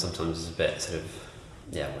film sometimes is a bit sort of,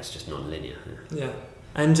 it's just non-linear. Yeah.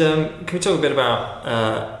 And can we talk a bit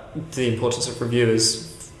about the importance of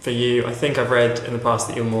reviewers for you? I think I've read in the past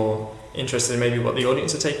that you're more interested in maybe what the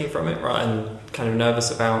audience are taking from it, right, and kind of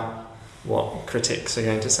nervous about what critics are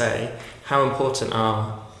going to say. How important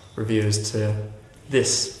are reviewers to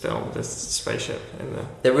this film, this Spaceship?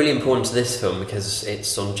 They're really important to this film because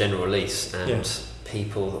it's on general release, and the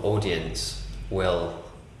audience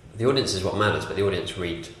is what matters, but the audience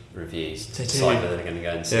read reviews to decide whether they're going to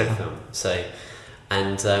go and see the film. So,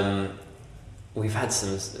 and we've had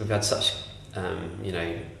such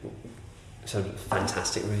sort of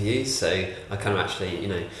fantastic reviews. So I kind of actually,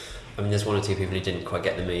 there's one or two people who didn't quite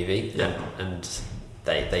get the movie, and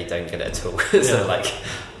they don't get it at all. So like,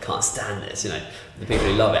 can't stand this. The people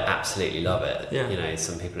who love it absolutely love it. Yeah.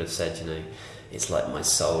 Some people have said, it's like my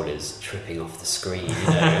soul is tripping off the screen.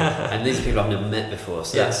 And these people I've never met before.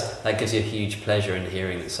 So that gives you a huge pleasure in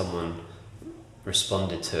hearing that someone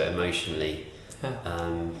responded to it emotionally.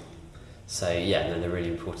 Yeah. They're really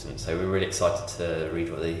important. So we're really excited to read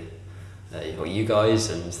what you guys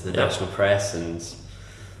and the national press and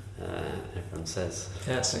everyone says.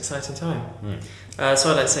 Yeah, it's an exciting time.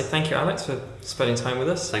 So I'd like to say thank you, Alex, for spending time with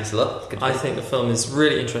us. Thanks a lot. I think the film is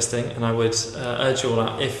really interesting, and I would urge you all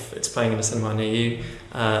out, if it's playing in a cinema near you,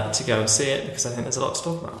 to go and see it, because I think there's a lot to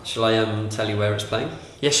talk about. Shall I tell you where it's playing?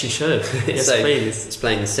 Yes, you should. Yes, so please. It's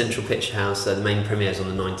playing the Central Picture House. The main premiere is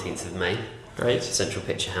on the 19th of May. Great. Central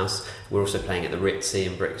Picture House. We're also playing at the Ritzy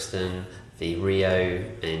in Brixton, the Rio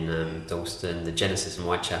in Dalston, the Genesis in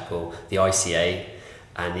Whitechapel, the ICA,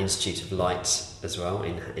 and the Institute of Light as well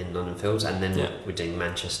in London Fields. And then we're doing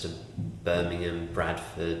Manchester, Birmingham,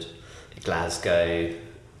 Bradford, Glasgow,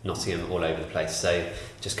 Nottingham, all over the place. So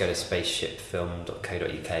just go to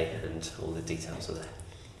spaceshipfilm.co.uk and all the details are there.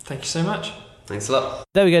 Thank you so much. Thanks a lot.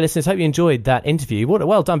 There we go, listeners. Hope you enjoyed that interview.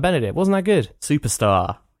 Well done, Benedict. Wasn't that good?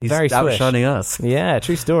 Superstar. He's very outshining us. Yeah,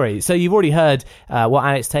 true story. So you've already heard what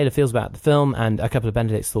Alex Taylor feels about the film and a couple of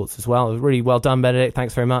Benedict's thoughts as well. Really well done, Benedict.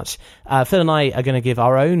 Thanks very much. Phil and I are going to give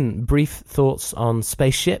our own brief thoughts on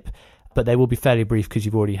Spaceship, but they will be fairly brief because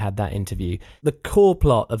you've already had that interview. The core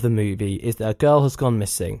plot of the movie is that a girl has gone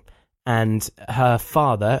missing and her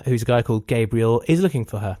father, who's a guy called Gabriel, is looking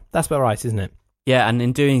for her. That's about right, isn't it? Yeah, and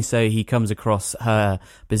in doing so, he comes across her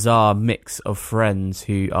bizarre mix of friends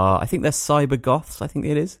who are, I think they're cyber goths, I think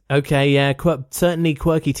it is. Okay, yeah, certainly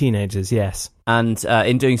quirky teenagers, yes. And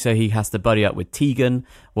in doing so, he has to buddy up with Tegan,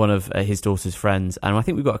 one of his daughter's friends, and I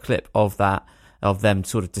think we've got a clip of that, of them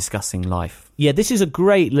sort of discussing life. Yeah, this is a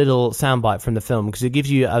great little soundbite from the film because it gives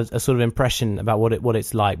you a sort of impression about what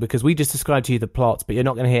it's like, because we just described to you the plot, but you're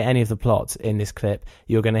not going to hear any of the plot in this clip.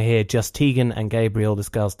 You're going to hear just Tegan and Gabriel, this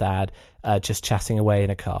girl's dad, just chatting away in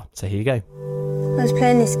a car. So here you go. I was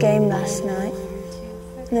playing this game last night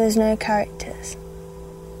and there was no characters.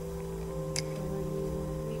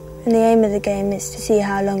 And the aim of the game is to see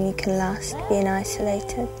how long you can last being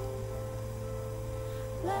isolated.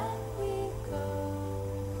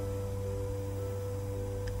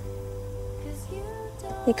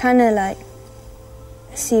 You kind of like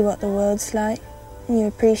see what the world's like and you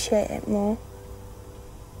appreciate it more.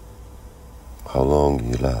 How long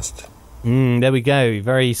you last? There we go.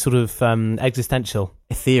 Very sort of existential.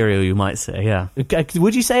 Ethereal, you might say, yeah.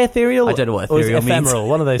 Would you say ethereal? I don't know what ethereal means. Ephemeral,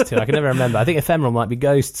 one of those two. I can never remember. I think ephemeral might be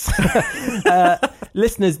ghosts.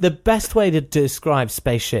 Listeners, the best way to describe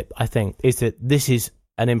Spaceship, I think, is that this is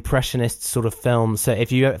an impressionist sort of film. So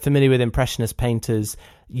if you're familiar with impressionist painters,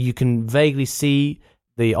 you can vaguely see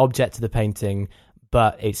the object of the painting,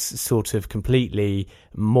 but it's sort of completely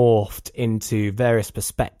morphed into various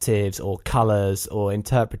perspectives or colours or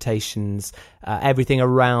interpretations. Everything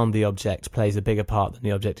around the object plays a bigger part than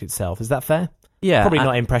the object itself. Is that fair? Yeah. Probably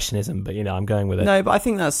not impressionism, but I'm going with it. No, but I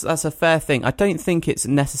think that's a fair thing. I don't think it's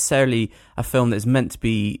necessarily a film that's meant to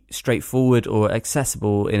be straightforward or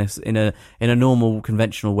accessible in a normal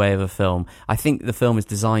conventional way of a film. I think the film is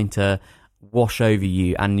designed to wash over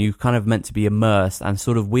you, and you kind of meant to be immersed and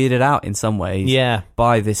sort of weirded out in some ways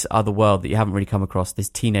by this other world that you haven't really come across, this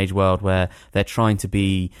teenage world where they're trying to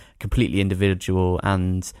be completely individual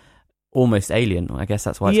and almost alien. I guess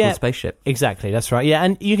that's why it's called Spaceship. Exactly, that's right. Yeah,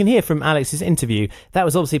 and you can hear from Alex's interview, that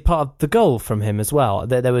was obviously part of the goal from him as well.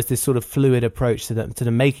 There was this sort of fluid approach to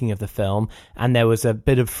the making of the film, and there was a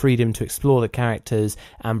bit of freedom to explore the characters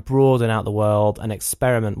and broaden out the world and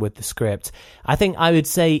experiment with the script. I think I would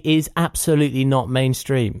say is absolutely not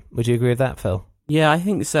mainstream. Would you agree with that, Phil? Yeah, I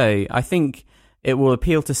think so. I think it will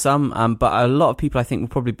appeal to some, but a lot of people I think will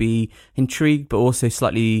probably be intrigued but also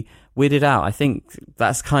slightly weirded out. I think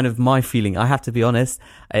that's kind of my feeling. I have to be honest.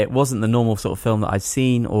 It wasn't the normal sort of film that I've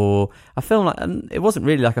seen, or a film like, and it wasn't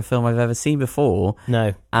really like a film I've ever seen before.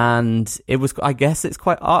 No. And it was, I guess it's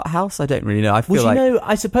quite art house. I don't really know. I feel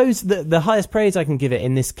I suppose the highest praise I can give it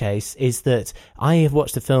in this case is that I have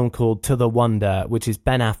watched a film called To the Wonder, which is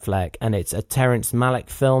Ben Affleck, and it's a Terrence Malick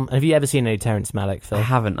film. Have you ever seen any Terrence Malick film? I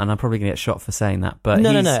haven't, and I'm probably going to get shot for saying that. But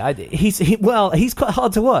No. He's quite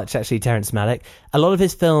hard to watch, actually, Terrence Malick. A lot of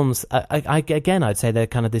his films things, again, I'd say they're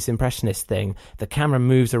kind of this impressionist thing. The camera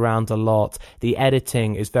moves around a lot. The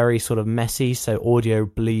editing is very sort of messy, so audio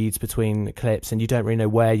bleeds between clips and you don't really know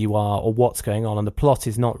where you are or what's going on. And the plot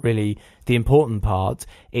is not really the important part.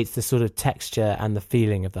 It's the sort of texture and the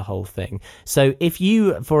feeling of the whole thing. So if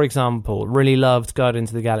you, for example, really loved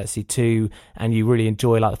Guardians of the Galaxy 2 and you really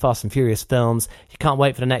enjoy like the Fast and Furious films, you can't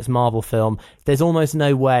wait for the next Marvel film, there's almost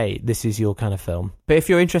no way this is your kind of film. But if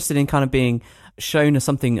you're interested in kind of being shown as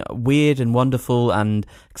something weird and wonderful and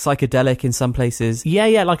psychedelic in some places...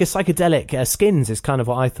 Yeah, like a psychedelic. Skins is kind of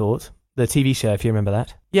what I thought. The TV show, if you remember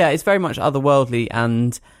that. Yeah, it's very much otherworldly,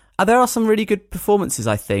 and there are some really good performances,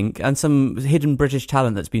 I think, and some hidden British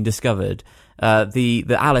talent that's been discovered. The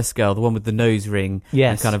Alice girl, the one with the nose ring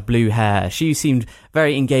and kind of blue hair, she seemed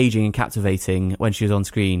very engaging and captivating when she was on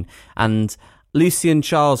screen. And Lucien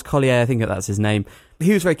Charles Collier, I think that's his name,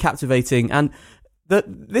 he was very captivating. And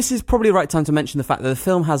this is probably the right time to mention the fact that the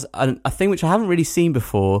film has a thing which I haven't really seen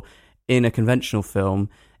before in a conventional film.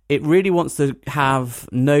 It really wants to have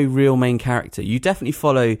no real main character. You definitely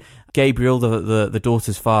follow Gabriel, the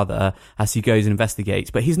daughter's father, as he goes and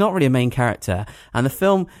investigates, but he's not really a main character. And the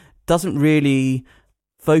film doesn't really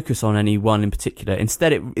focus on any one in particular.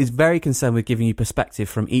 Instead, it is very concerned with giving you perspective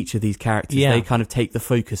from each of these characters. Yeah. They kind of take the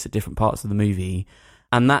focus at different parts of the movie.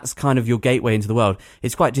 And that's kind of your gateway into the world.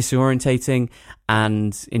 It's quite disorientating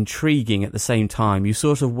and intriguing at the same time. You're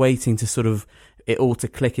sort of waiting to sort of it all to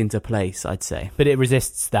click into place, I'd say. But it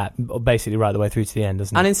resists that basically right the way through to the end,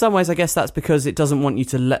 doesn't it? And in some ways, I guess that's because it doesn't want you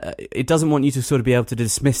to sort of be able to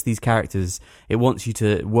dismiss these characters. It wants you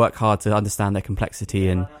to work hard to understand their complexity.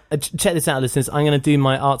 And check this out, listeners. I'm going to do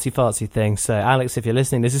my artsy-fartsy thing. So, Alex, if you're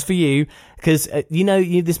listening, this is for you. Because,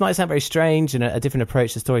 this might sound very strange and a different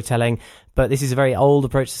approach to storytelling, but this is a very old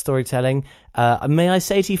approach to storytelling. May I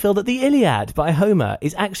say to you, Phil, that the Iliad by Homer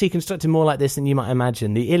is actually constructed more like this than you might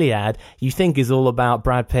imagine. The Iliad, you think, is all about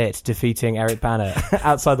Brad Pitt defeating Eric Bana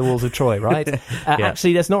outside the walls of Troy, right?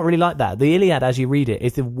 Actually, that's not really like that. The Iliad, as you read it,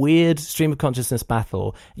 is the weird stream of consciousness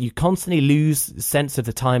battle. You constantly lose sense of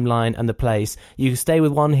the timeline and the place. You stay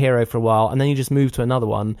with one hero for a while, and then you just move to another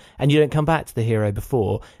one, and you don't come back to the hero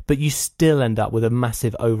before, but you still end up with a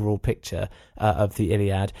massive overall picture of the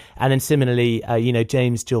Iliad. And then similarly,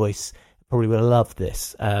 James Joyce probably would have loved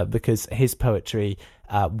this because his poetry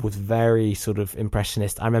was very sort of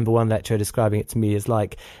impressionist. I remember one lecturer describing it to me as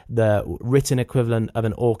like the written equivalent of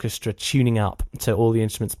an orchestra tuning up to all the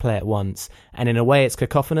instruments play at once. And in a way, it's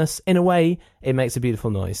cacophonous. In a way, it makes a beautiful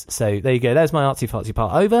noise. So there you go. There's my artsy-fartsy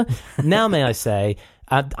part over. Now, may I say,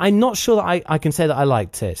 I'm not sure that I can say that I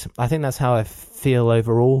liked it. I think that's how I feel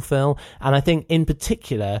overall, Phil. And I think in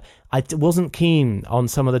particular, I wasn't keen on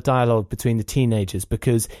some of the dialogue between the teenagers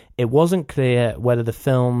because it wasn't clear whether the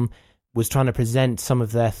film was trying to present some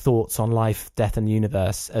of their thoughts on life, death and the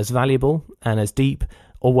universe as valuable and as deep,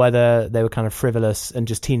 or whether they were kind of frivolous and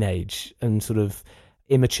just teenage and sort of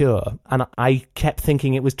immature. And I kept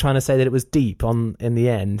thinking it was trying to say that it was deep in the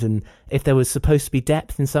end. And if there was supposed to be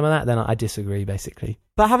depth in some of that, then I disagree, basically.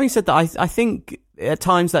 But having said that, I think at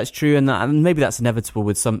times that's true, and maybe that's inevitable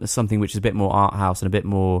with something which is a bit more art house and a bit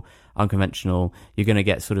more unconventional. You're going to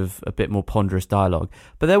get sort of a bit more ponderous dialogue.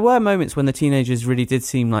 But there were moments when the teenagers really did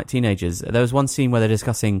seem like teenagers. There was one scene where they're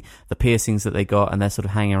discussing the piercings that they got, and they're sort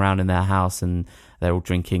of hanging around in their house, and they're all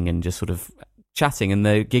drinking and just sort of chatting, and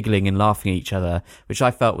they're giggling and laughing at each other, which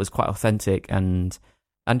I felt was quite authentic and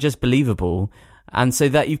just believable. And so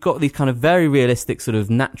that you've got these kind of very realistic sort of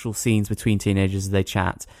natural scenes between teenagers as they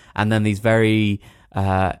chat, and then these very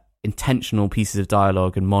intentional pieces of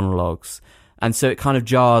dialogue and monologues. And so it kind of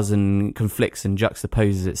jars and conflicts and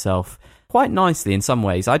juxtaposes itself quite nicely in some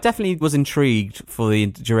ways. I definitely was intrigued for the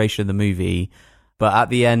duration of the movie, but at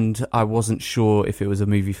the end, I wasn't sure if it was a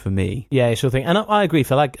movie for me. Yeah, sure thing. And I agree,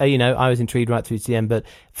 Phil. I was intrigued right through to the end, but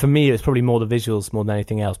for me, it was probably more the visuals more than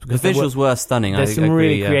anything else. Because the visuals were stunning. There's some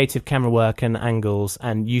really creative camera work and angles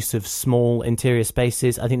and use of small interior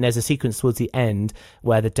spaces. I think there's a sequence towards the end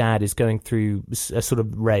where the dad is going through a sort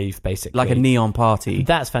of rave, basically. Like a neon party.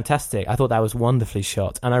 That's fantastic. I thought that was wonderfully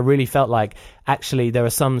shot. And I really felt like, actually, there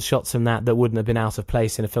are some shots from that wouldn't have been out of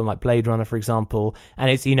place in a film like Blade Runner, for example.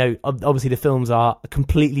 And it's, obviously the films are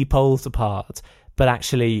completely poles apart, but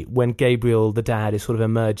actually when Gabriel, the dad, is sort of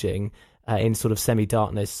emerging in sort of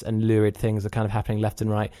semi-darkness and lurid things are kind of happening left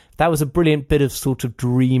and right, that was a brilliant bit of sort of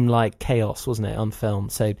dreamlike chaos, wasn't it, on film?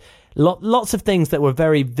 So lots of things that were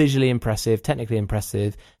very visually impressive, technically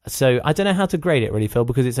impressive. So I don't know how to grade it really, Phil,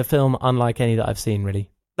 because it's a film unlike any that I've seen,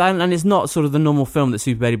 really. And it's not sort of the normal film that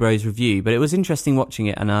Super Bailey Bros review, but it was interesting watching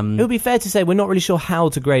it. And it would be fair to say we're not really sure how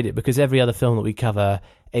to grade it, because every other film that we cover,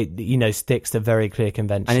 it sticks to very clear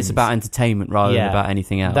conventions. And it's about entertainment rather than about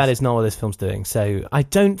anything else. That is not what this film's doing. So I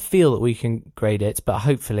don't feel that we can grade it, but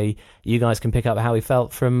hopefully you guys can pick up how we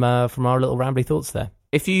felt from our little rambly thoughts there.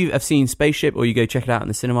 If you have seen Spaceship or you go check it out in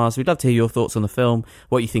the cinemas, we'd love to hear your thoughts on the film,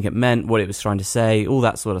 what you think it meant, what it was trying to say, all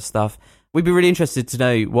that sort of stuff. We'd be really interested to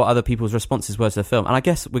know what other people's responses were to the film. And I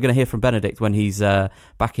guess we're going to hear from Benedict when he's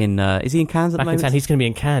back in... is he in Cannes at the moment? He's going to be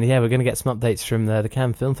in Cannes, yeah. We're going to get some updates from the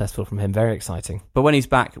Cannes Film Festival from him. Very exciting. But when he's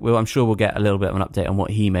back, I'm sure we'll get a little bit of an update on what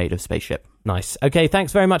he made of Spaceship. Nice. Okay,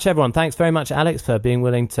 thanks very much, everyone. Thanks very much, Alex, for being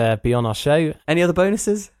willing to be on our show. Any other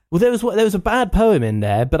bonuses? Well, there was a bad poem in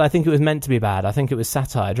there, but I think it was meant to be bad. I think it was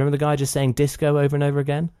satire. Do you remember the guy just saying disco over and over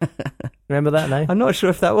again? Remember that, no? I'm not sure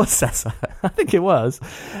if that was satire. I think it was.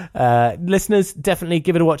 Listeners, definitely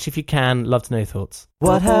give it a watch if you can. Love to know your thoughts.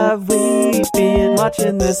 What have we been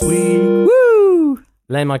watching this week? Woo!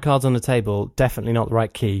 Laying my cards on the table, definitely not the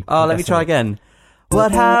right key. Oh, let me try again.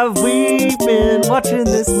 What have we been watching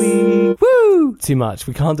this week? Woo! Too much.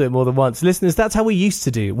 We can't do it more than once. Listeners, that's how we used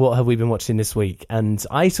to do What Have We Been Watching This Week? And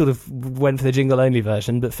I sort of went for the jingle-only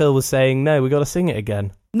version, but Phil was saying, no, we got to sing it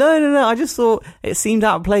again. No. I just thought it seemed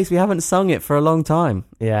out of place. We haven't sung it for a long time.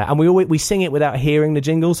 Yeah, and we sing it without hearing the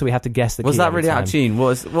jingle, so we have to guess the key. Was that really out of tune?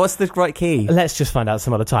 What's the right key? Let's just find out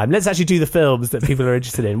some other time. Let's actually do the films that people are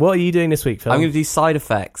interested in. What are you doing this week, Phil? I'm going to do Side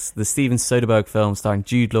Effects, the Steven Soderbergh film starring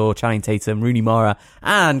Jude Law, Channing Tatum, Rooney Mara,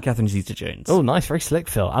 and Catherine Zeta-Jones. Oh, nice. Very slick,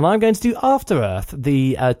 Phil. And I'm going to do After Earth,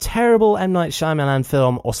 the terrible M. Night Shyamalan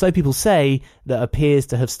film, or so people say, that appears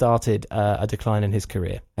to have started a decline in his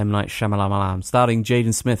career. M. Night Shyamalan, starring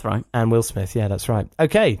Jaden Smith, right? And Will Smith, yeah, that's right.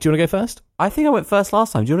 Okay, do you want to go first? I think I went first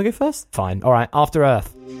last time. Do you want to go first? Fine. All right, After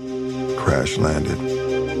Earth. Crash landed.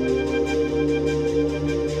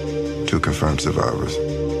 2 confirmed survivors.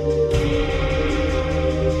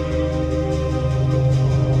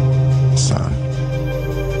 Son,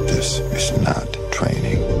 this is not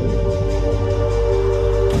training.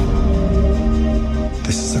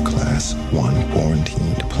 This is a Class 1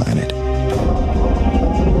 quarantined planet.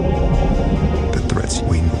 The threats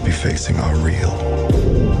we will be facing are real.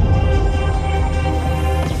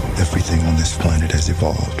 Everything on this planet has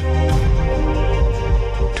evolved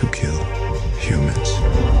to kill humans.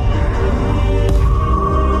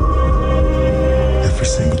 Every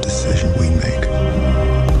single decision we make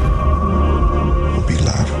will be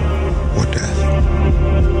life or death.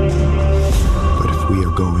 But if we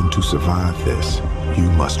are going to survive this, you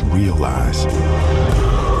must realize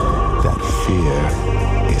that fear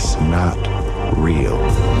is not real.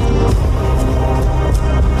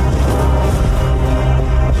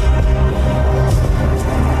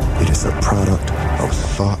 It is a product of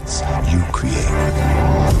thoughts you create.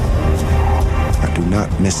 Now, do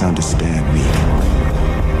not misunderstand me.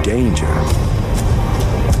 Danger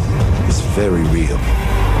is very real.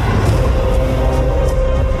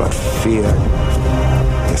 But fear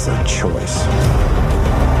is a choice.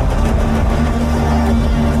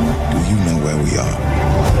 Do you know where we are?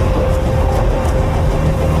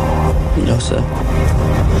 No, sir.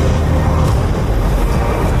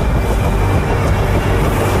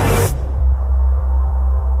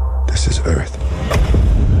 This is Earth.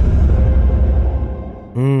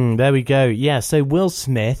 There we go. Yeah, so Will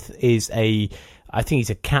Smith is I think he's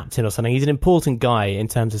a captain or something. He's an important guy in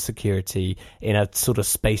terms of security in a sort of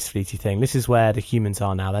space fleety thing. This is where the humans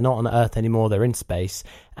are now. They're not on Earth anymore. They're in space,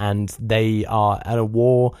 and they are at a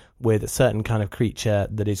war with a certain kind of creature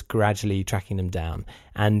that is gradually tracking them down.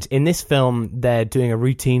 And in this film, they're doing a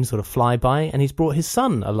routine sort of flyby, and he's brought his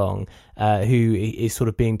son along, who is sort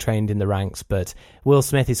of being trained in the ranks. But Will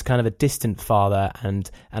Smith is kind of a distant father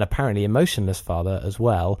and apparently emotionless father as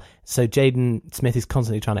well. So Jaden Smith is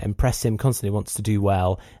constantly trying to impress him, constantly wants to do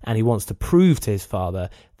well, and he wants to prove to his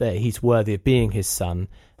father that he's worthy of being his son,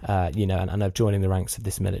 and of joining the ranks of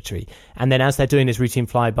this military. And then as they're doing this routine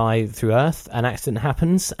flyby through Earth, an accident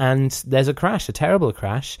happens, and there's a crash, a terrible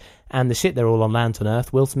crash, and the ship they're all on lands on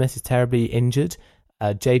Earth. Will Smith is terribly injured.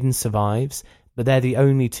 Jaden survives, but they're the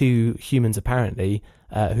only 2 humans, apparently,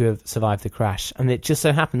 who have survived the crash. And it just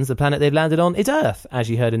so happens the planet they've landed on is Earth, as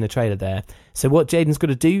you heard in the trailer there. So what Jaden's got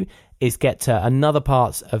to do is get to another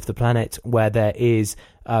part of the planet where there is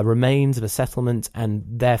remains of a settlement, and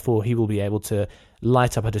therefore he will be able to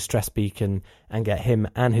light up a distress beacon and get him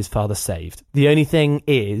and his father saved. The only thing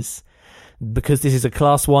is because this is a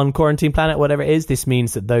class 1 quarantine planet, whatever it is, this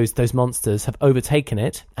means that those monsters have overtaken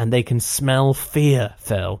it and they can smell fear,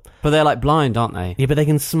 Phil. But they're like blind, aren't they? Yeah, but they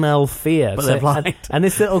can smell fear. But they're blind. And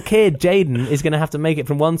this little kid, Jaden, is going to have to make it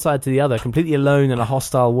from one side to the other, completely alone in a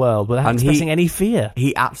hostile world without expressing any fear.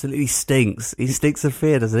 He absolutely stinks. He stinks of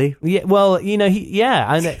fear, doesn't he? Yeah, well,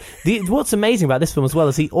 and what's amazing about this film as well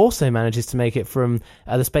is he also manages to make it from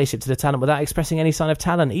the spaceship to the talent without expressing any sign of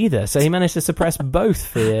talent either. So he managed to suppress both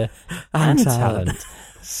fear and talent.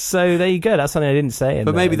 So there you go. That's something I didn't say.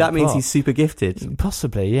 But maybe that means he's super gifted.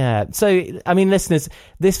 Possibly, yeah. So, I mean, listeners,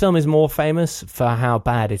 this film is more famous for how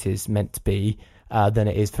bad it is meant to be than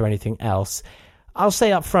it is for anything else. I'll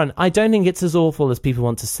say up front, I don't think it's as awful as people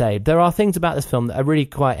want to say. There are things about this film that are really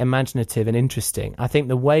quite imaginative and interesting. I think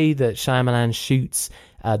the way that Shyamalan shoots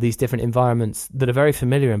these different environments that are very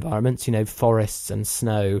familiar environments, forests and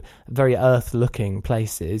snow, very earth-looking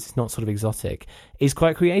places, it's not sort of exotic, is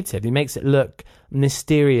quite creative. He makes it look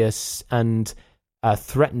mysterious and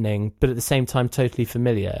threatening, but at the same time totally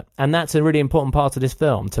familiar. And that's a really important part of this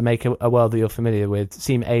film, to make a world that you're familiar with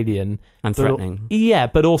seem alien. And threatening.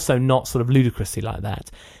 But also not sort of ludicrously like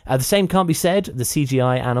that. The same can't be said. The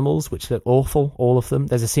CGI animals, which look awful, all of them.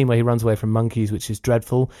 There's a scene where he runs away from monkeys, which is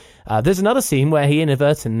dreadful. There's another scene where he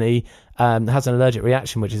inadvertently has an allergic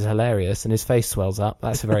reaction, which is hilarious, and his face swells up.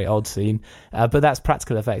 That's a very odd scene. But that's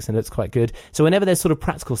practical effects, and it looks quite good. So whenever there's sort of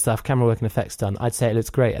practical stuff, camera work and effects done, I'd say it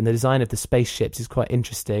looks great. And the design of the spaceships is quite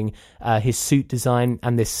interesting. His suit design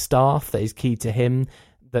and this staff that is key to him,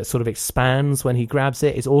 that sort of expands when he grabs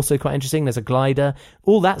it, is also quite interesting. There's a glider.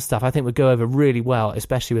 All that stuff I think would go over really well,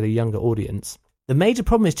 especially with a younger audience. The major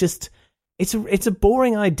problem is just it's a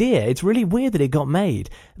boring idea. It's really weird that it got made.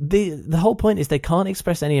 The whole point is they can't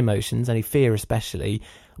express any emotions, any fear especially.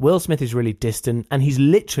 Will Smith is really distant, and he's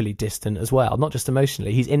literally distant as well, not just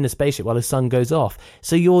emotionally. He's in the spaceship while his sun goes off.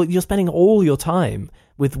 So you're spending all your time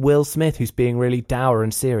with Will Smith, who's being really dour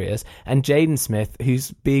and serious, and Jaden Smith,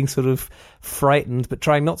 who's being sort of frightened but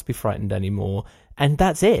trying not to be frightened anymore. And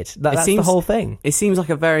that's it. That's the whole thing. It seems like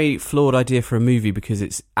a very flawed idea for a movie because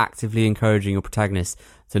it's actively encouraging your protagonist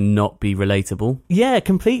to not be relatable. Yeah,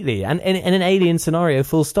 completely. And in an alien scenario,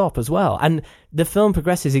 full stop as well. And the film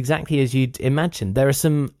progresses exactly as you'd imagine. There are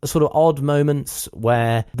some sort of odd moments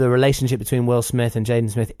where the relationship between Will Smith and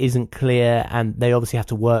Jaden Smith isn't clear, and they obviously have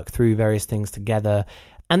to work through various things together.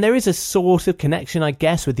 And there is a sort of connection, I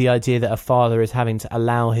guess, with the idea that a father is having to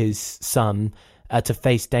allow his son to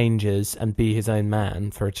face dangers and be his own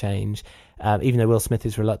man for a change, even though Will Smith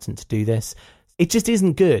is reluctant to do this. It just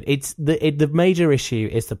isn't good. The major issue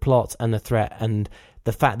is the plot and the threat and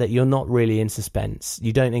the fact that you're not really in suspense.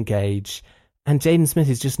 You don't engage. And Jaden Smith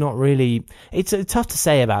is just not really... It's tough to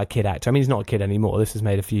say about a kid actor. I mean, he's not a kid anymore. This was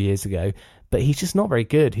made a few years ago. But he's just not very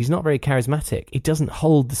good. He's not very charismatic. He doesn't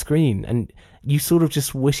hold the screen. And you sort of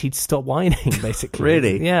just wish he'd stop whining, basically.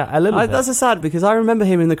 Really? Yeah, a little bit. That's a sad, because I remember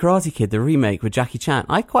him in The Karate Kid, the remake with Jackie Chan.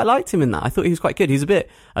 I quite liked him in that. I thought he was quite good. He was a bit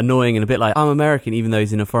annoying and a bit like, I'm American, even though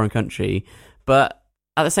he's in a foreign country. But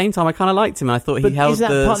at the same time, I kind of liked him, and I thought he held the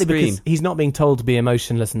screen. Is that partly because he's not being told to be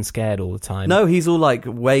emotionless and scared all the time? No, he's all like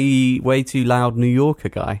way too loud New Yorker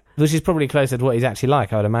guy. Which is probably closer to what he's actually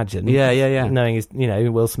like, I would imagine. Yeah. Knowing he's,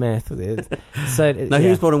 Will Smith. So no, he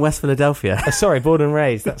was born in West Philadelphia. Sorry, born and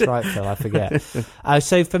raised. That's right, Phil. I forget.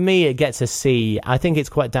 So for me, it gets a C. I think it's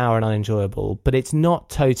quite dour and unenjoyable, but it's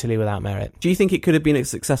not totally without merit. Do you think it could have been a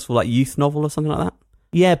successful youth novel or something like that?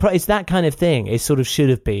 Yeah, it's that kind of thing. It sort of should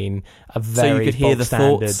have been a very so you could hear the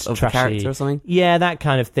standard, thoughts of trashy, the character or something? Yeah, that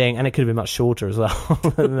kind of thing. And it could have been much shorter as well.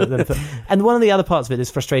 And one of the other parts of it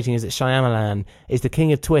that's frustrating is that Shyamalan is the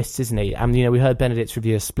king of twists, isn't he? And, we heard Benedict's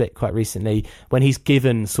review of Split quite recently, when he's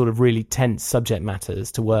given sort of really tense subject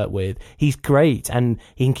matters to work with. He's great, and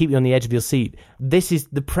he can keep you on the edge of your seat.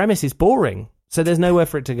 The premise is boring. So there's nowhere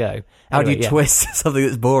for it to go. How do you twist something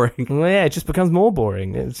that's boring? Well, yeah, it just becomes more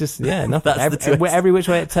boring. It's just, nothing. That's every which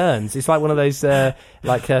way it turns. It's like one of those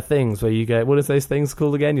things where you go, what is those things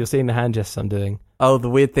called again? You're seeing the hand gestures I'm doing. Oh, the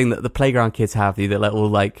weird thing that the playground kids have, that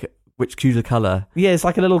all which choose a colour. Yeah, it's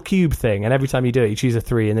like a little cube thing, and every time you do it, you choose a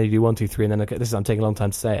 3, and then you do 1, 2, 3, and then I'm taking a long time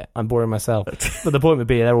to say it. I'm boring myself. But the point would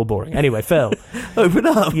be they're all boring. Anyway, Phil. Open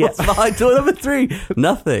up. Yeah. What's behind door number 3?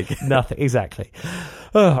 Nothing. Nothing, exactly.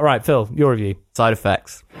 All right, Phil, your review. Side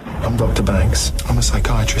effects. I'm Dr. Banks. I'm a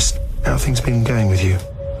psychiatrist. How have things been going with you?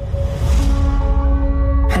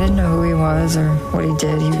 I didn't know who he was or what he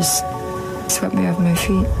did. He just swept me off my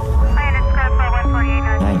feet.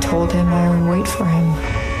 And I told him I would wait for him.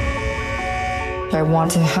 I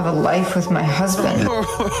want to have a life with my husband.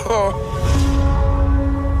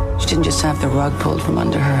 She didn't just have the rug pulled from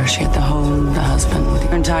under her. She had the home, the husband,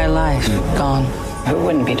 her entire life gone. Who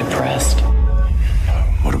wouldn't be depressed?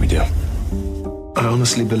 What do we do? I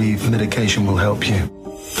honestly believe medication will help you.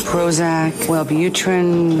 Prozac,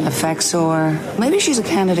 Wellbutrin, Effexor. Maybe she's a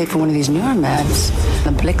candidate for one of these newer meds,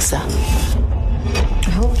 the Blixa. I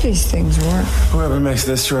hope these things work. Whoever makes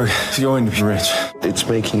this drug is going to be rich. It's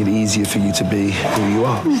making it easier for you to be who you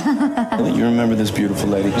are. You remember this beautiful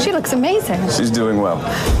lady? She looks amazing. She's doing well.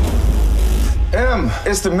 Em,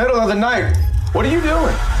 it's the middle of the night. What are you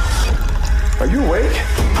doing? Are you awake?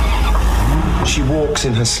 She walks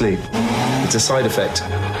in her sleep. It's a side effect.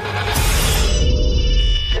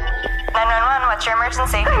 911, what's your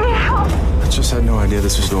emergency? I just had no idea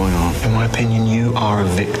this was going on. In my opinion, you are a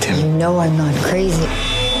victim. You know I'm not crazy.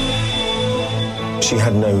 She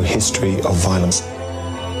had no history of violence.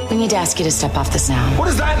 We need to ask you to step off this now. What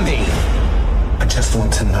does that mean? I just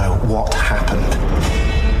want to know what happened.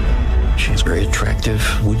 She's very attractive.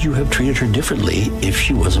 Would you have treated her differently if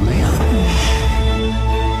she was a man?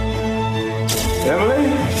 Emily,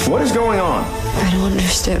 what is going on? I don't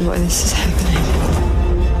understand why this is happening.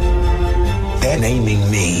 They're naming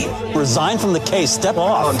me. Resign from the case. Step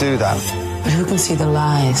off. I can't do that. But who can see the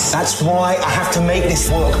lies? That's why I have to make this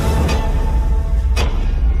work.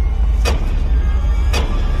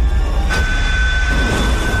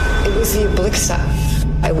 It was the Blixa.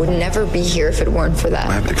 I would never be here if it weren't for that.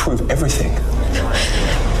 I have to prove everything.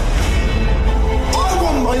 I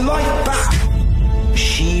want my life back.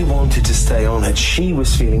 She wanted to stay on it. She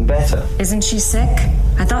was feeling better. Isn't she sick?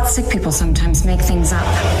 I thought sick people sometimes make things up.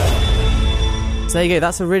 So there you go.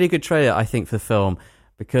 That's a really good trailer, I think, for the film,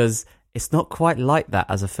 because it's not quite like that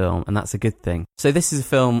as a film, and that's a good thing. So this is a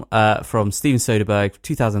film from Steven Soderbergh,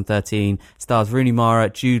 2013, stars Rooney Mara,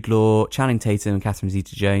 Jude Law, Channing Tatum, and Catherine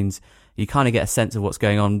Zeta-Jones. You kind of get a sense of what's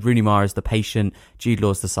going on. Rooney Mara is the patient, Jude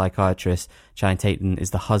Law is the psychiatrist, Channing Tatum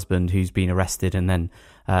is the husband who's been arrested and then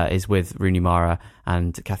is with Rooney Mara,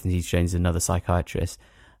 and Catherine Zeta-Jones is another psychiatrist.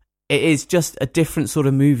 It is just a different sort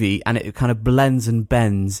of movie, and it kind of blends and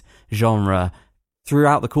bends genre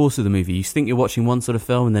throughout the course of the movie. You think you're watching one sort of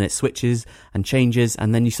film, and then it switches and changes,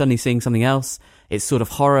 and then you're suddenly seeing something else. It's sort of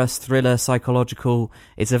horror, thriller, psychological.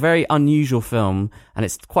 It's a very unusual film, and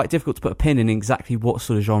it's quite difficult to put a pin in exactly what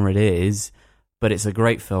sort of genre it is, but it's a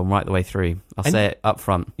great film right the way through. I'll say it up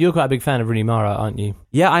front. You're quite a big fan of Rooney Mara, aren't you?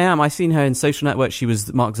 Yeah, I am. I've seen her in Social Network. She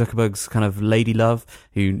was Mark Zuckerberg's kind of lady love,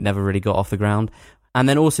 who never really got off the ground. And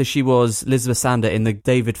then also she was Elizabeth Sander in the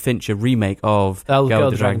David Fincher remake of Girl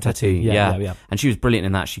with the Dragon Tattoo. Yeah. And she was brilliant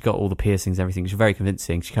in that. She got all the piercings, everything. She was very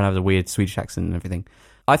convincing. She kind of has a weird Swedish accent and everything.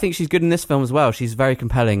 I think she's good in this film as well. She's very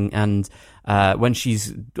compelling, and when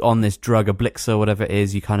she's on this drug, a Blixa or whatever it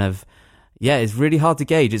is, you kind of, it's really hard to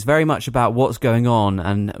gauge. It's very much about what's going on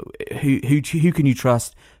and who can you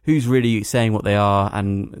trust, who's really saying what they are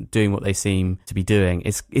and doing what they seem to be doing.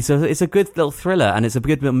 It's a good little thriller, and it's a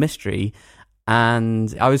good little mystery.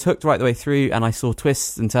 And I was hooked right the way through, and I saw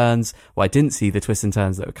twists and turns. Well, I didn't see the twists and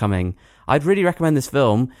turns that were coming. I'd really recommend this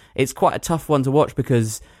film. It's quite a tough one to watch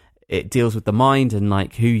because it deals with the mind and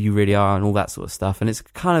like who you really are and all that sort of stuff. And it's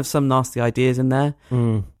kind of some nasty ideas in there.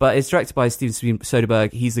 But it's directed by Steven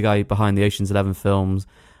Soderbergh. He's the guy behind the Ocean's 11 films.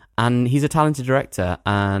 And he's a talented director,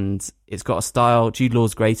 and it's got a style. Jude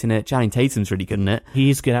Law's great in it. Channing Tatum's really good in it.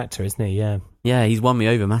 He's a good actor, isn't he? Yeah. Yeah, he's won me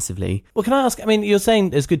over massively. Well, can I ask, I mean, you're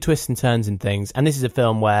saying there's good twists and turns in things, and this is a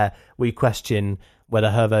film where we question whether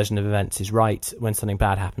her version of events is right when something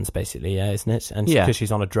bad happens, basically, isn't it? And because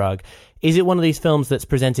she's on a drug. Is it one of these films that's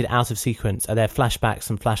presented out of sequence? Are there flashbacks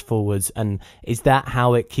and flash forwards? And is that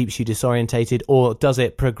how it keeps you disorientated? Or does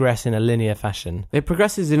it progress in a linear fashion? It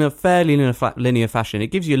progresses in a fairly linear fashion. It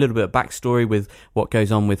gives you a little bit of backstory with what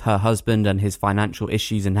goes on with her husband and his financial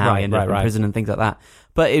issues and how he ended up in prison and things like that.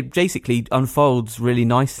 But it basically unfolds really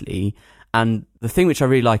nicely. And the thing which I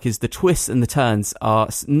really like is the twists and the turns are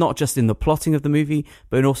not just in the plotting of the movie,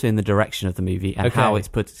 but also in the direction of the movie and how it's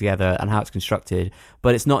put together and how it's constructed.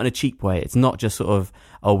 But it's not in a cheap way. It's not just sort of,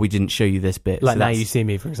 oh, we didn't show you this bit. Like Now You See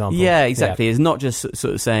Me, for example. Yeah, exactly. Yeah. It's not just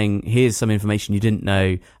sort of saying, here's some information you didn't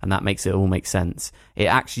know, and that makes it all make sense. It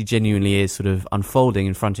actually genuinely is sort of unfolding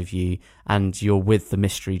in front of you, and you're with the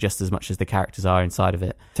mystery just as much as the characters are inside of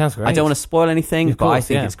it. Sounds great. I don't want to spoil anything, but I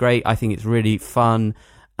think it's great. I think it's really fun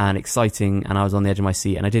and exciting, and I was on the edge of my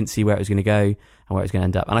seat, and I didn't see where it was going to go and where it was going to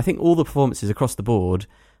end up. And I think all the performances across the board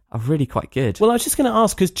are really quite good. Well, I was just going to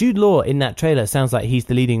ask, because Jude Law in that trailer sounds like he's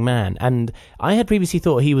the leading man, and I had previously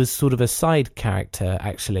thought he was sort of a side character,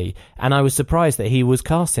 actually, and I was surprised that he was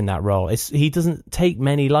cast in that role. He doesn't take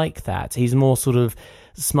many like that. He's more sort of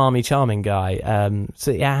smarmy, charming guy. So,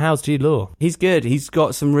 yeah, how's Jude Law? He's good. He's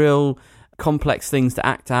got some real complex things to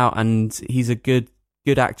act out, and he's a good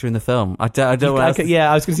good actor in the film. I don't know. I was going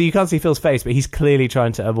to say, you can't see Phil's face, but he's clearly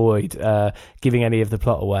trying to avoid giving any of the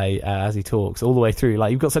plot away as he talks all the way through.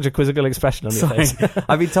 Like, you've got such a quizzical expression on your face.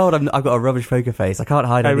 I've been told I've got a rubbish poker face. I can't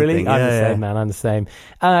hide anything. Really? I'm the same, man. I'm the same.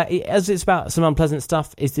 As it's about some unpleasant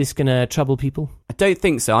stuff, is this going to trouble people? I don't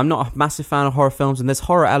think so. I'm not a massive fan of horror films, and there's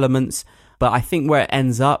horror elements, but I think where it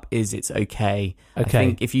ends up is it's okay. I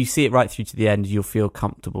think if you see it right through to the end, you'll feel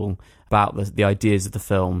comfortable about the ideas of the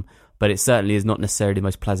film. But it certainly is not necessarily the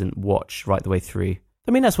most pleasant watch right the way through.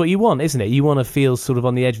 I mean, that's what you want, isn't it? You want to feel sort of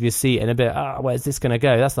on the edge of your seat and a bit, where's this going to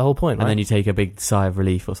go? That's the whole point, right? And then you take a big sigh of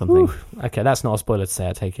relief or something. Ooh, okay, that's not a spoiler to say,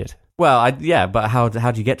 I take it. Well, but how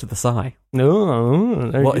do you get to the sigh? No.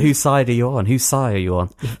 Whose side are you on? Whose side are you on?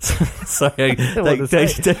 Sorry,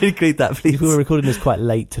 don't include that, please. We were recording this quite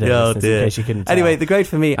late today, oh, dear. In case you couldn't tell. Anyway, the grade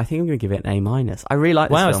for me, I think I'm going to give it an A-. I really like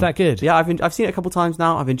this film. Wow, is that good? Yeah, I've seen it a couple of times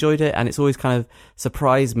now. I've enjoyed it, and it's always kind of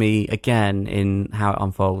surprised me again in how it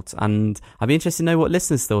unfolds. And I'd be interested to know what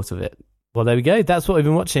listeners thought of it. Well, there we go. That's what we've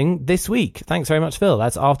been watching this week. Thanks very much, Phil.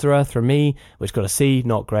 That's After Earth from me, which got a C,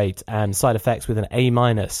 not great, and Side Effects with an A-.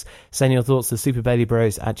 Send your thoughts to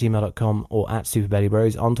superbellybros@gmail.com or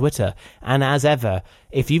 @superbellybros on Twitter. And as ever,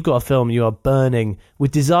 if you've got a film you are burning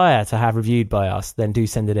with desire to have reviewed by us, then do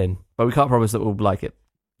send it in. But we can't promise that we'll like it.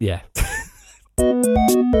 Yeah.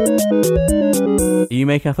 Are you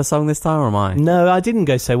making up a song this time, or am I? No, I didn't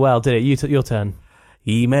go so well, did it? Your turn.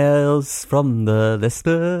 Emails from the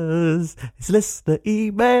listeners. It's listener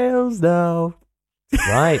emails now.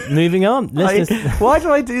 Right, moving on. Why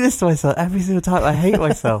do I do this to myself every single time? I hate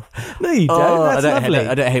myself. No, you don't. That's lovely.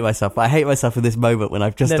 I don't hate myself, but I hate myself in this moment when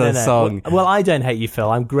I've just done a song. Well, I don't hate you, Phil.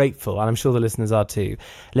 I'm grateful, and I'm sure the listeners are too.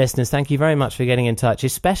 Listeners, thank you very much for getting in touch,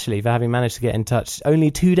 especially for having managed to get in touch only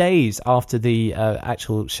 2 days after the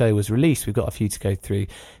actual show was released. We've got a few to go through.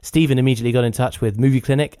 Stephen immediately got in touch with Movie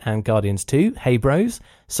Clinic and Guardians 2. Hey, bros.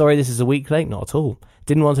 Sorry this is a week late. Not at all.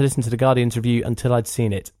 Didn't want to listen to the Guardians review until I'd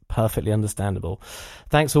seen it. Perfectly understandable.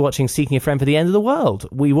 Thanks for watching Seeking a Friend for the End of the World.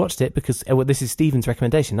 We watched it because this is Stephen's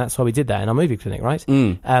recommendation. That's why we did that in our Movie Clinic, right?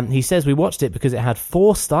 He says we watched it because it had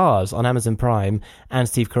 4 stars on Amazon Prime and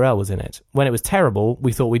Steve Carell was in it. When it was terrible,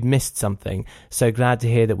 we thought we'd missed something. So glad to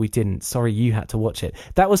hear that we didn't. Sorry you had to watch it.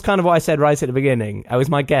 That was kind of what I said right at the beginning. It was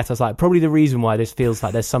my guess. I was like, probably the reason why this feels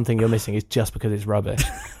like there's something you're missing is just because it's rubbish.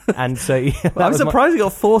 And so I'm surprised it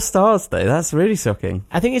got 4 stars though. That's really shocking.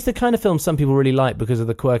 I think it's the kind of film some people really like because of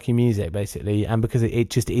the quirky music, basically, and because it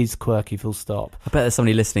just is quirky, full stop. I bet there's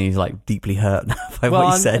somebody listening who's like deeply hurt by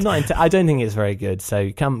what you said. I don't think it's very good,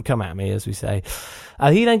 so come at me, as we say.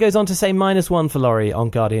 He then goes on to say -1 for Laurie on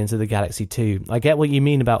Guardians of the Galaxy 2. I get what you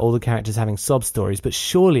mean about all the characters having sob stories, but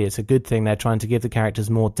surely it's a good thing they're trying to give the characters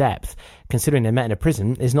more depth. Considering they met in a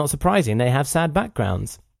prison, it's not surprising they have sad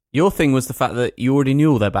backgrounds. Your thing was the fact that you already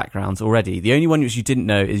knew all their backgrounds already. The only one which you didn't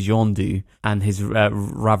know is Yondu and his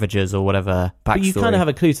Ravagers or whatever backstory. But you kind of have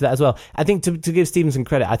a clue to that as well. I think to give Stephen some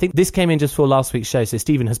credit, I think this came in just for last week's show, so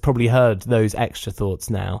Stephen has probably heard those extra thoughts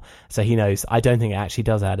now. So he knows. I don't think it actually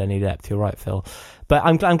does add any depth. You're right, Phil. But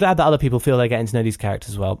I'm glad that other people feel they're getting to know these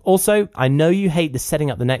characters as well. Also, I know you hate the setting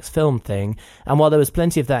up the next film thing, and while there was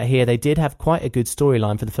plenty of that here, they did have quite a good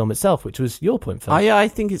storyline for the film itself, which was your point, Phil. Yeah, I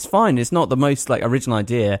think it's fine. It's not the most original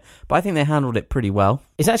idea, but I think they handled it pretty well.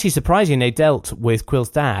 It's actually surprising they dealt with Quill's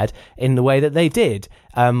dad in the way that they did.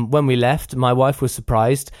 When we left, my wife was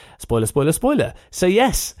surprised. Spoiler, spoiler, spoiler. So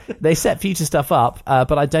yes, they set future stuff up,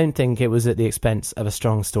 but I don't think it was at the expense of a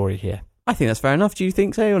strong story here. I think that's fair enough. Do you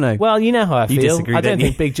think so or no? Well, you know how I feel. Disagree, I don't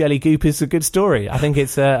think Big Jelly Goop is a good story. I think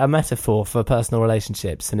it's a metaphor for personal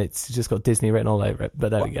relationships, and it's just got Disney written all over it.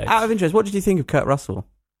 But there we go. Out of interest, what did you think of Kurt Russell?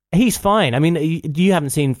 He's fine. I mean, you haven't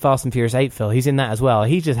seen Fast and Furious 8, Phil. He's in that as well.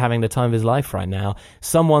 He's just having the time of his life right now.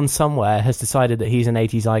 Someone somewhere has decided that he's an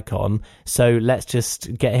 80s icon, so let's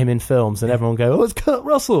just get him in films and everyone go, oh, it's Kurt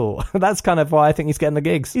Russell. That's kind of why I think he's getting the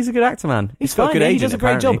gigs. He's a good actor, man. He's fine. He does a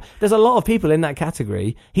great job. There's a lot of people in that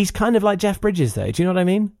category. He's kind of like Jeff Bridges, though. Do you know what I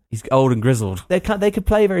mean? He's old and grizzled. They could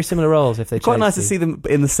play very similar roles if they chose. Quite nice to see them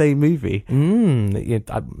in the same movie.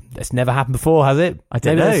 It's never happened before, has it? I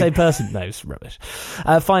don't know. Maybe the same person. No, it's rubbish.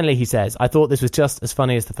 Finally, he says, I thought this was just as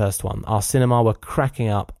funny as the first one. Our cinema were cracking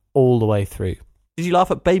up all the way through. Did you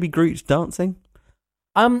laugh at Baby Groot dancing?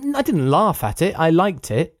 I didn't laugh at it. I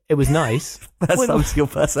liked it. It was nice. That's your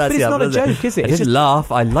personality. But it's not a joke, is it? I didn't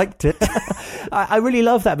laugh. I liked it. I really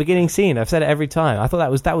love that beginning scene. I've said it every time. I thought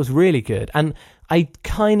that was really good. And I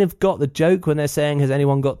kind of got the joke when they're saying, has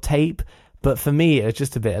anyone got tape? But for me, it was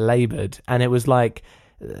just a bit laboured. And it was like,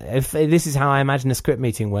 if this is how I imagine a script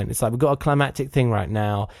meeting went. It's like, we've got a climactic thing right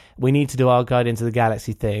now. We need to do our Guide into the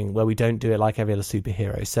Galaxy thing where we don't do it like every other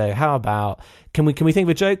superhero. So how about, can we think of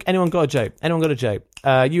a joke? Anyone got a joke?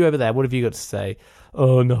 You over there, what have you got to say?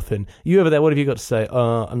 Oh, nothing. You over there, what have you got to say?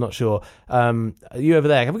 I'm not sure. You over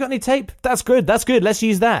there, have we got any tape? That's good. Let's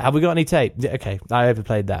use that. Have we got any tape? Okay, I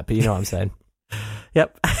overplayed that, but you know what I'm saying.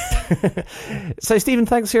 Yep. So, Stephen,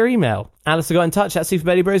 thanks for your email. Alistair got in touch at Super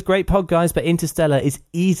Bailey Bros. Great pod, guys, but Interstellar is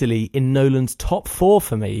easily in Nolan's top 4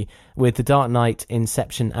 for me, with The Dark Knight,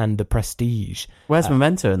 Inception, and The Prestige. Where's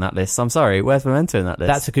Memento in that list? I'm sorry, where's Memento in that list?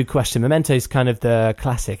 That's a good question. Memento's kind of the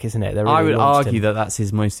classic, isn't it? Really, I would argue that that's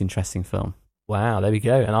his most interesting film. Wow, there we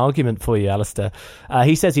go. An argument for you, Alistair.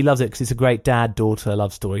 He says he loves it because it's a great dad-daughter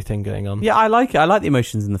love story thing going on. Yeah, I like it. I like the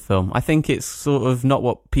emotions in the film. I think it's sort of not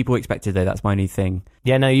what people expected, though. That's my new thing.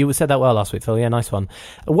 Yeah, no, you said that well last week, Phil. Yeah, nice one.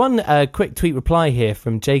 One quick tweet reply here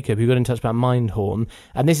from Jacob, who got in touch about Mindhorn.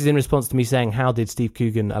 And this is in response to me saying, how did Steve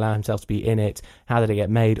Coogan allow himself to be in it? How did it get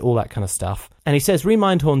made? All that kind of stuff. And he says,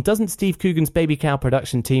 Mindhorn, doesn't Steve Coogan's Baby Cow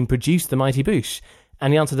production team produce The Mighty Boosh?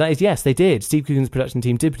 And the answer to that is yes, they did. Steve Coogan's production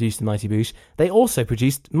team did produce The Mighty Boosh. They also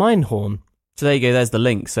produced Mindhorn. So there you go, there's the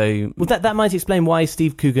link. So well, that might explain why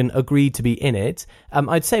Steve Coogan agreed to be in it.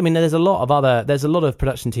 I'd say, there's a lot of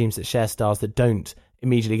production teams that share stars that don't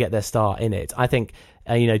immediately get their star in it. I think,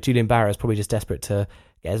 Julian Barrow is probably just desperate to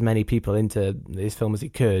get as many people into this film as he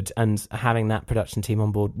could, and having that production team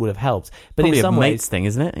on board would have helped. But probably in some a ways, mates thing,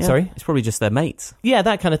 isn't it? Yeah. Sorry? It's probably just their mates. Yeah,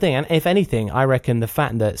 that kind of thing. And if anything, I reckon the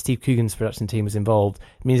fact that Steve Coogan's production team was involved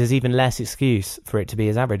means there's even less excuse for it to be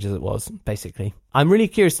as average as it was, basically. I'm really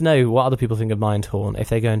curious to know what other people think of Mindhorn if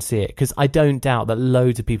they go and see it, because I don't doubt that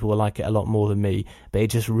loads of people will like it a lot more than me, but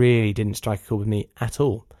it just really didn't strike a chord with me at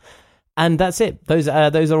all. And that's it. Those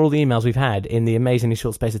are all the emails we've had in the amazingly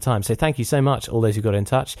short space of time. So thank you so much, all those who got in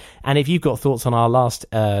touch. And if you've got thoughts on our last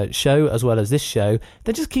show as well as this show,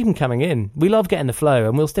 then just keep them coming in. We love getting the flow,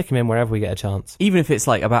 and we'll stick them in wherever we get a chance. Even if it's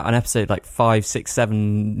like about an episode like 5, 6,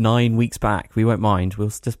 7, 9 weeks back, we won't mind. We'll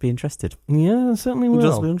just be interested. Yeah, certainly will. We'll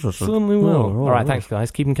just be interested. Certainly will. All right, thanks,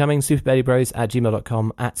 guys. Keep them coming. SuperBellyBros at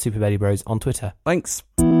gmail.com, at SuperBellyBros on Twitter. Thanks.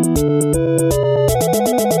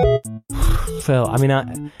 Phil,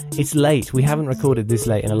 it's late. We haven't recorded this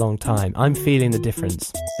late in a long time. I'm feeling the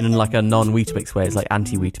difference. In like a non-Weetabix way, it's like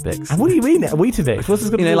anti-Weetabix. And what do you mean, Weetabix? What's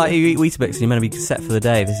this going to be? Like you eat Weetabix and you're meant to be set for the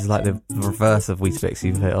day. This is like the reverse of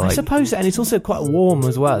Weetabix. I suppose, and it's also quite warm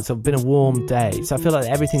as well. It's been a warm day, so I feel like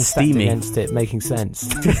everything's stacked against it making sense.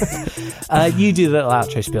 You do the little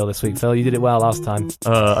outro spiel this week, Phil. You did it well last time.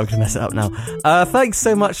 I'm going to mess it up now. Thanks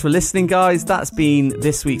so much for listening, guys. That's been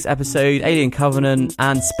this week's episode, Alien Covenant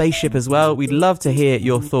and Spaceship as well. We'd love to hear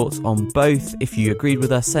your thoughts on both. If you agreed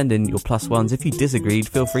with us, send in your +1s. If you disagreed,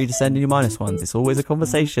 feel free to send in your -1s. It's always a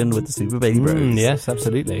conversation with the Super Bailey Bros. Yes,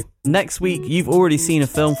 absolutely. Next week, you've already seen a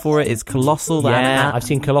film for it. It's Colossal. I've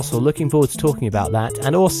seen Colossal. Looking forward to talking about that.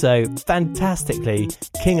 And also, fantastically,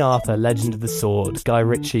 King Arthur, Legend of the Sword, Guy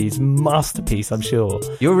Ritchie's masterpiece, I'm sure.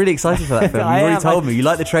 You're really excited for that film. You already told me. You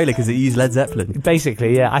like the trailer because it used Led Zeppelin.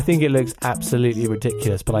 Basically, yeah. I think it looks absolutely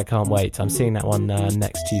ridiculous, but I can't wait. I'm seeing that one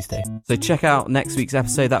next Tuesday. So check out next week's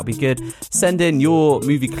episode. That'll be good. Send in your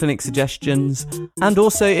movie clinic suggestions, and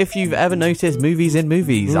also if you've ever noticed movies in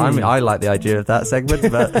movies. I like the idea of that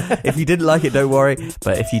segment, but if you didn't like it, don't worry.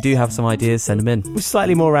 But if you do have some ideas, send them in. It was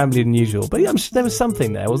slightly more rambly than usual, but I'm sure there was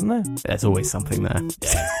something there, wasn't there? There's always something there.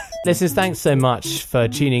 Listeners, thanks so much for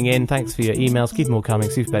tuning in. Thanks for your emails. Keep them all coming.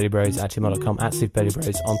 SuperBellyBros at gmail.com, at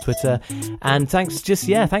SuperBellyBros on Twitter. And thanks,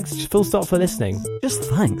 full stop for listening. Just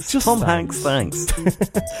thanks. Tom Hanks, thanks.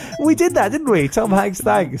 We did that, didn't we? Tom Hanks,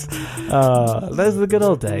 thanks. Those are the good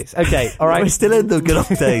old days. Okay, all right. We're still in the good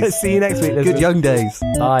old days. See you next week, listeners. Good young days.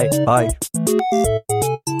 Bye. Bye.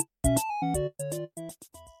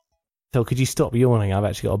 Phil, could you stop yawning? I've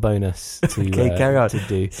actually got a bonus to, carry on. to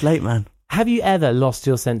do. It's late, man. Have you ever lost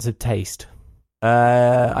your sense of taste?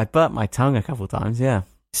 I burnt my tongue a couple of times, yeah.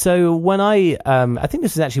 So when I think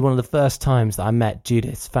this was actually one of the first times that I met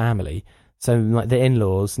Judith's family, so like the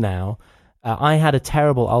in-laws now, I had a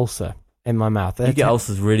terrible ulcer in my mouth. You get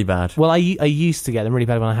ulcers really bad. Well, I used to get them really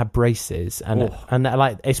bad when I had braces, and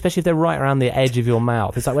like, especially if they're right around the edge of your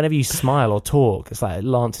mouth. It's like whenever you smile or talk, it's like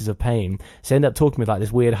lances of pain. So you end up talking with like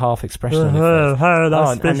this weird half expression on your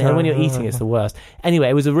face. And when you're eating, it's the worst. Anyway,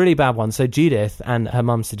 it was a really bad one. So Judith and her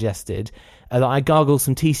mum suggested that I gargle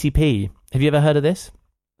some TCP. Have you ever heard of this?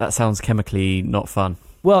 That sounds chemically not fun.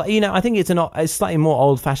 Well, I think it's a slightly more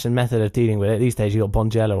old-fashioned method of dealing with it. These days, you've got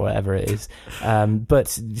Bonjela or whatever it is. But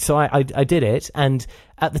so I did it, and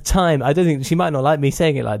at the time, I don't think she might not like me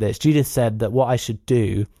saying it like this. Judith said that what I should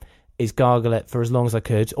do is gargle it for as long as I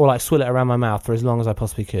could, or like swill it around my mouth for as long as I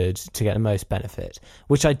possibly could to get the most benefit,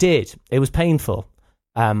 which I did. It was painful,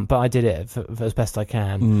 but I did it for as best I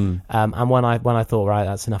can. And when I thought, right,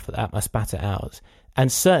 that's enough of that, I spat it out.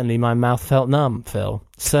 And certainly my mouth felt numb, Phil.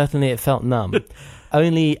 Certainly it felt numb.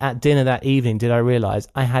 Only at dinner that evening did I realise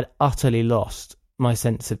I had utterly lost my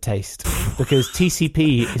sense of taste, because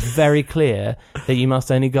TCP is very clear that you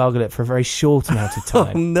must only gargle it for a very short amount of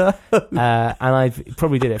time. Oh, no. And I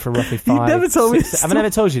probably did it for roughly 5. You never told me. Have I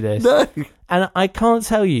never told you this? No. And I can't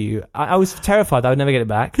tell you. I was terrified that I would never get it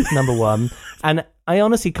back, number one. And I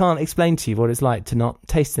honestly can't explain to you what it's like to not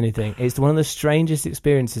taste anything. It's one of the strangest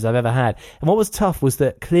experiences I've ever had. And what was tough was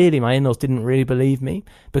that clearly my in-laws didn't really believe me,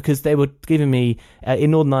 because they were giving me,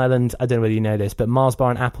 in Northern Ireland, I don't know whether you know this, but Mars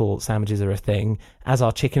bar and apple sandwiches are a thing, as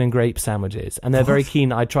are chicken and grape sandwiches. And they're very keen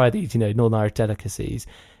that I try these, Northern Irish delicacies.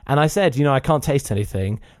 And I said, I can't taste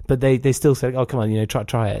anything, but they still said, oh, come on,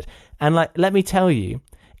 try it. And let me tell you,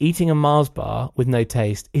 eating a Mars bar with no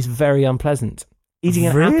taste is very unpleasant. Eating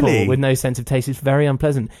an apple with no sense of taste is very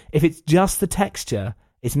unpleasant. If it's just the texture,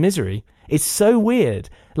 it's misery. It's so weird.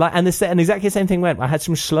 And exactly the same thing went. I had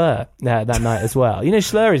some Schlur that night as well.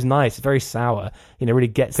 Schlur is nice. It's very sour. Really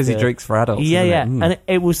gets because he drinks for adults. Yeah. And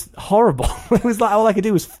it was horrible. It was like all I could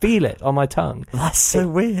do was feel it on my tongue. That's so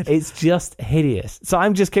weird. It's just hideous. So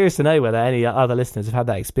I'm just curious to know whether any other listeners have had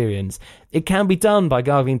that experience. It can be done by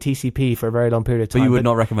gargling TCP for a very long period of time. But you would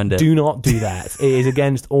not recommend it. Do not do that. It is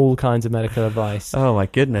against all kinds of medical advice. Oh my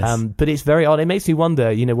goodness. But it's very odd. It makes me wonder,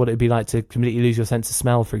 what it would be like to completely lose your sense of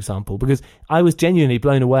smell, for example, because I was genuinely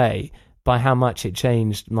blown away by how much it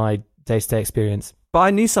changed my day-to-day experience. But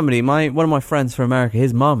I knew somebody, one of my friends from America,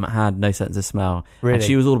 his mum had no sense of smell. Really? And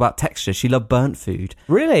she was all about texture. She loved burnt food.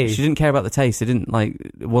 Really? She didn't care about the taste. It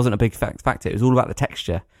wasn't a big factor. It was all about the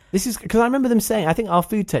texture. This is because I remember them saying, I think our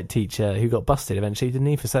food tech teacher who got busted eventually, didn't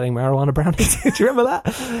he, for selling marijuana brownies? Do you remember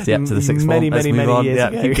that? Yeah, to the sixth many one. Many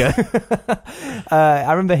years ago. Go.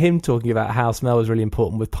 I remember him talking about how smell was really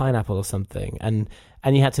important with pineapple or something, and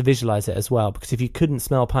you had to visualize it as well, because if you couldn't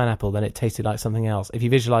smell pineapple, then it tasted like something else. If you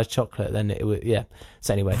visualized chocolate, then it would, yeah.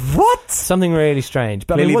 So anyway, what? Something really strange.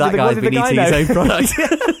 But clearly that guy's been eating his own product.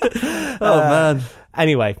 Oh man.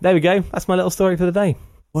 Anyway, there we go. That's my little story for the day.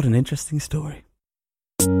 What an interesting story.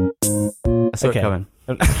 I saw it coming.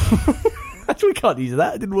 Actually, we can't use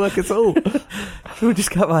that. It didn't work at all. We'll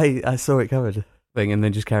just cut my I saw it covered thing and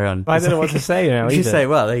then just carry on. I don't know what to say now. You say,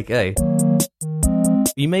 well, there you go.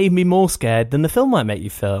 You made me more scared than the film might make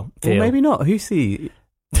you feel. Well, maybe not. Who's he?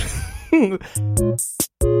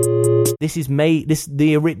 This is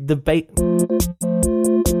the bait.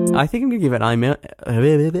 I think I'm gonna give it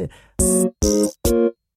an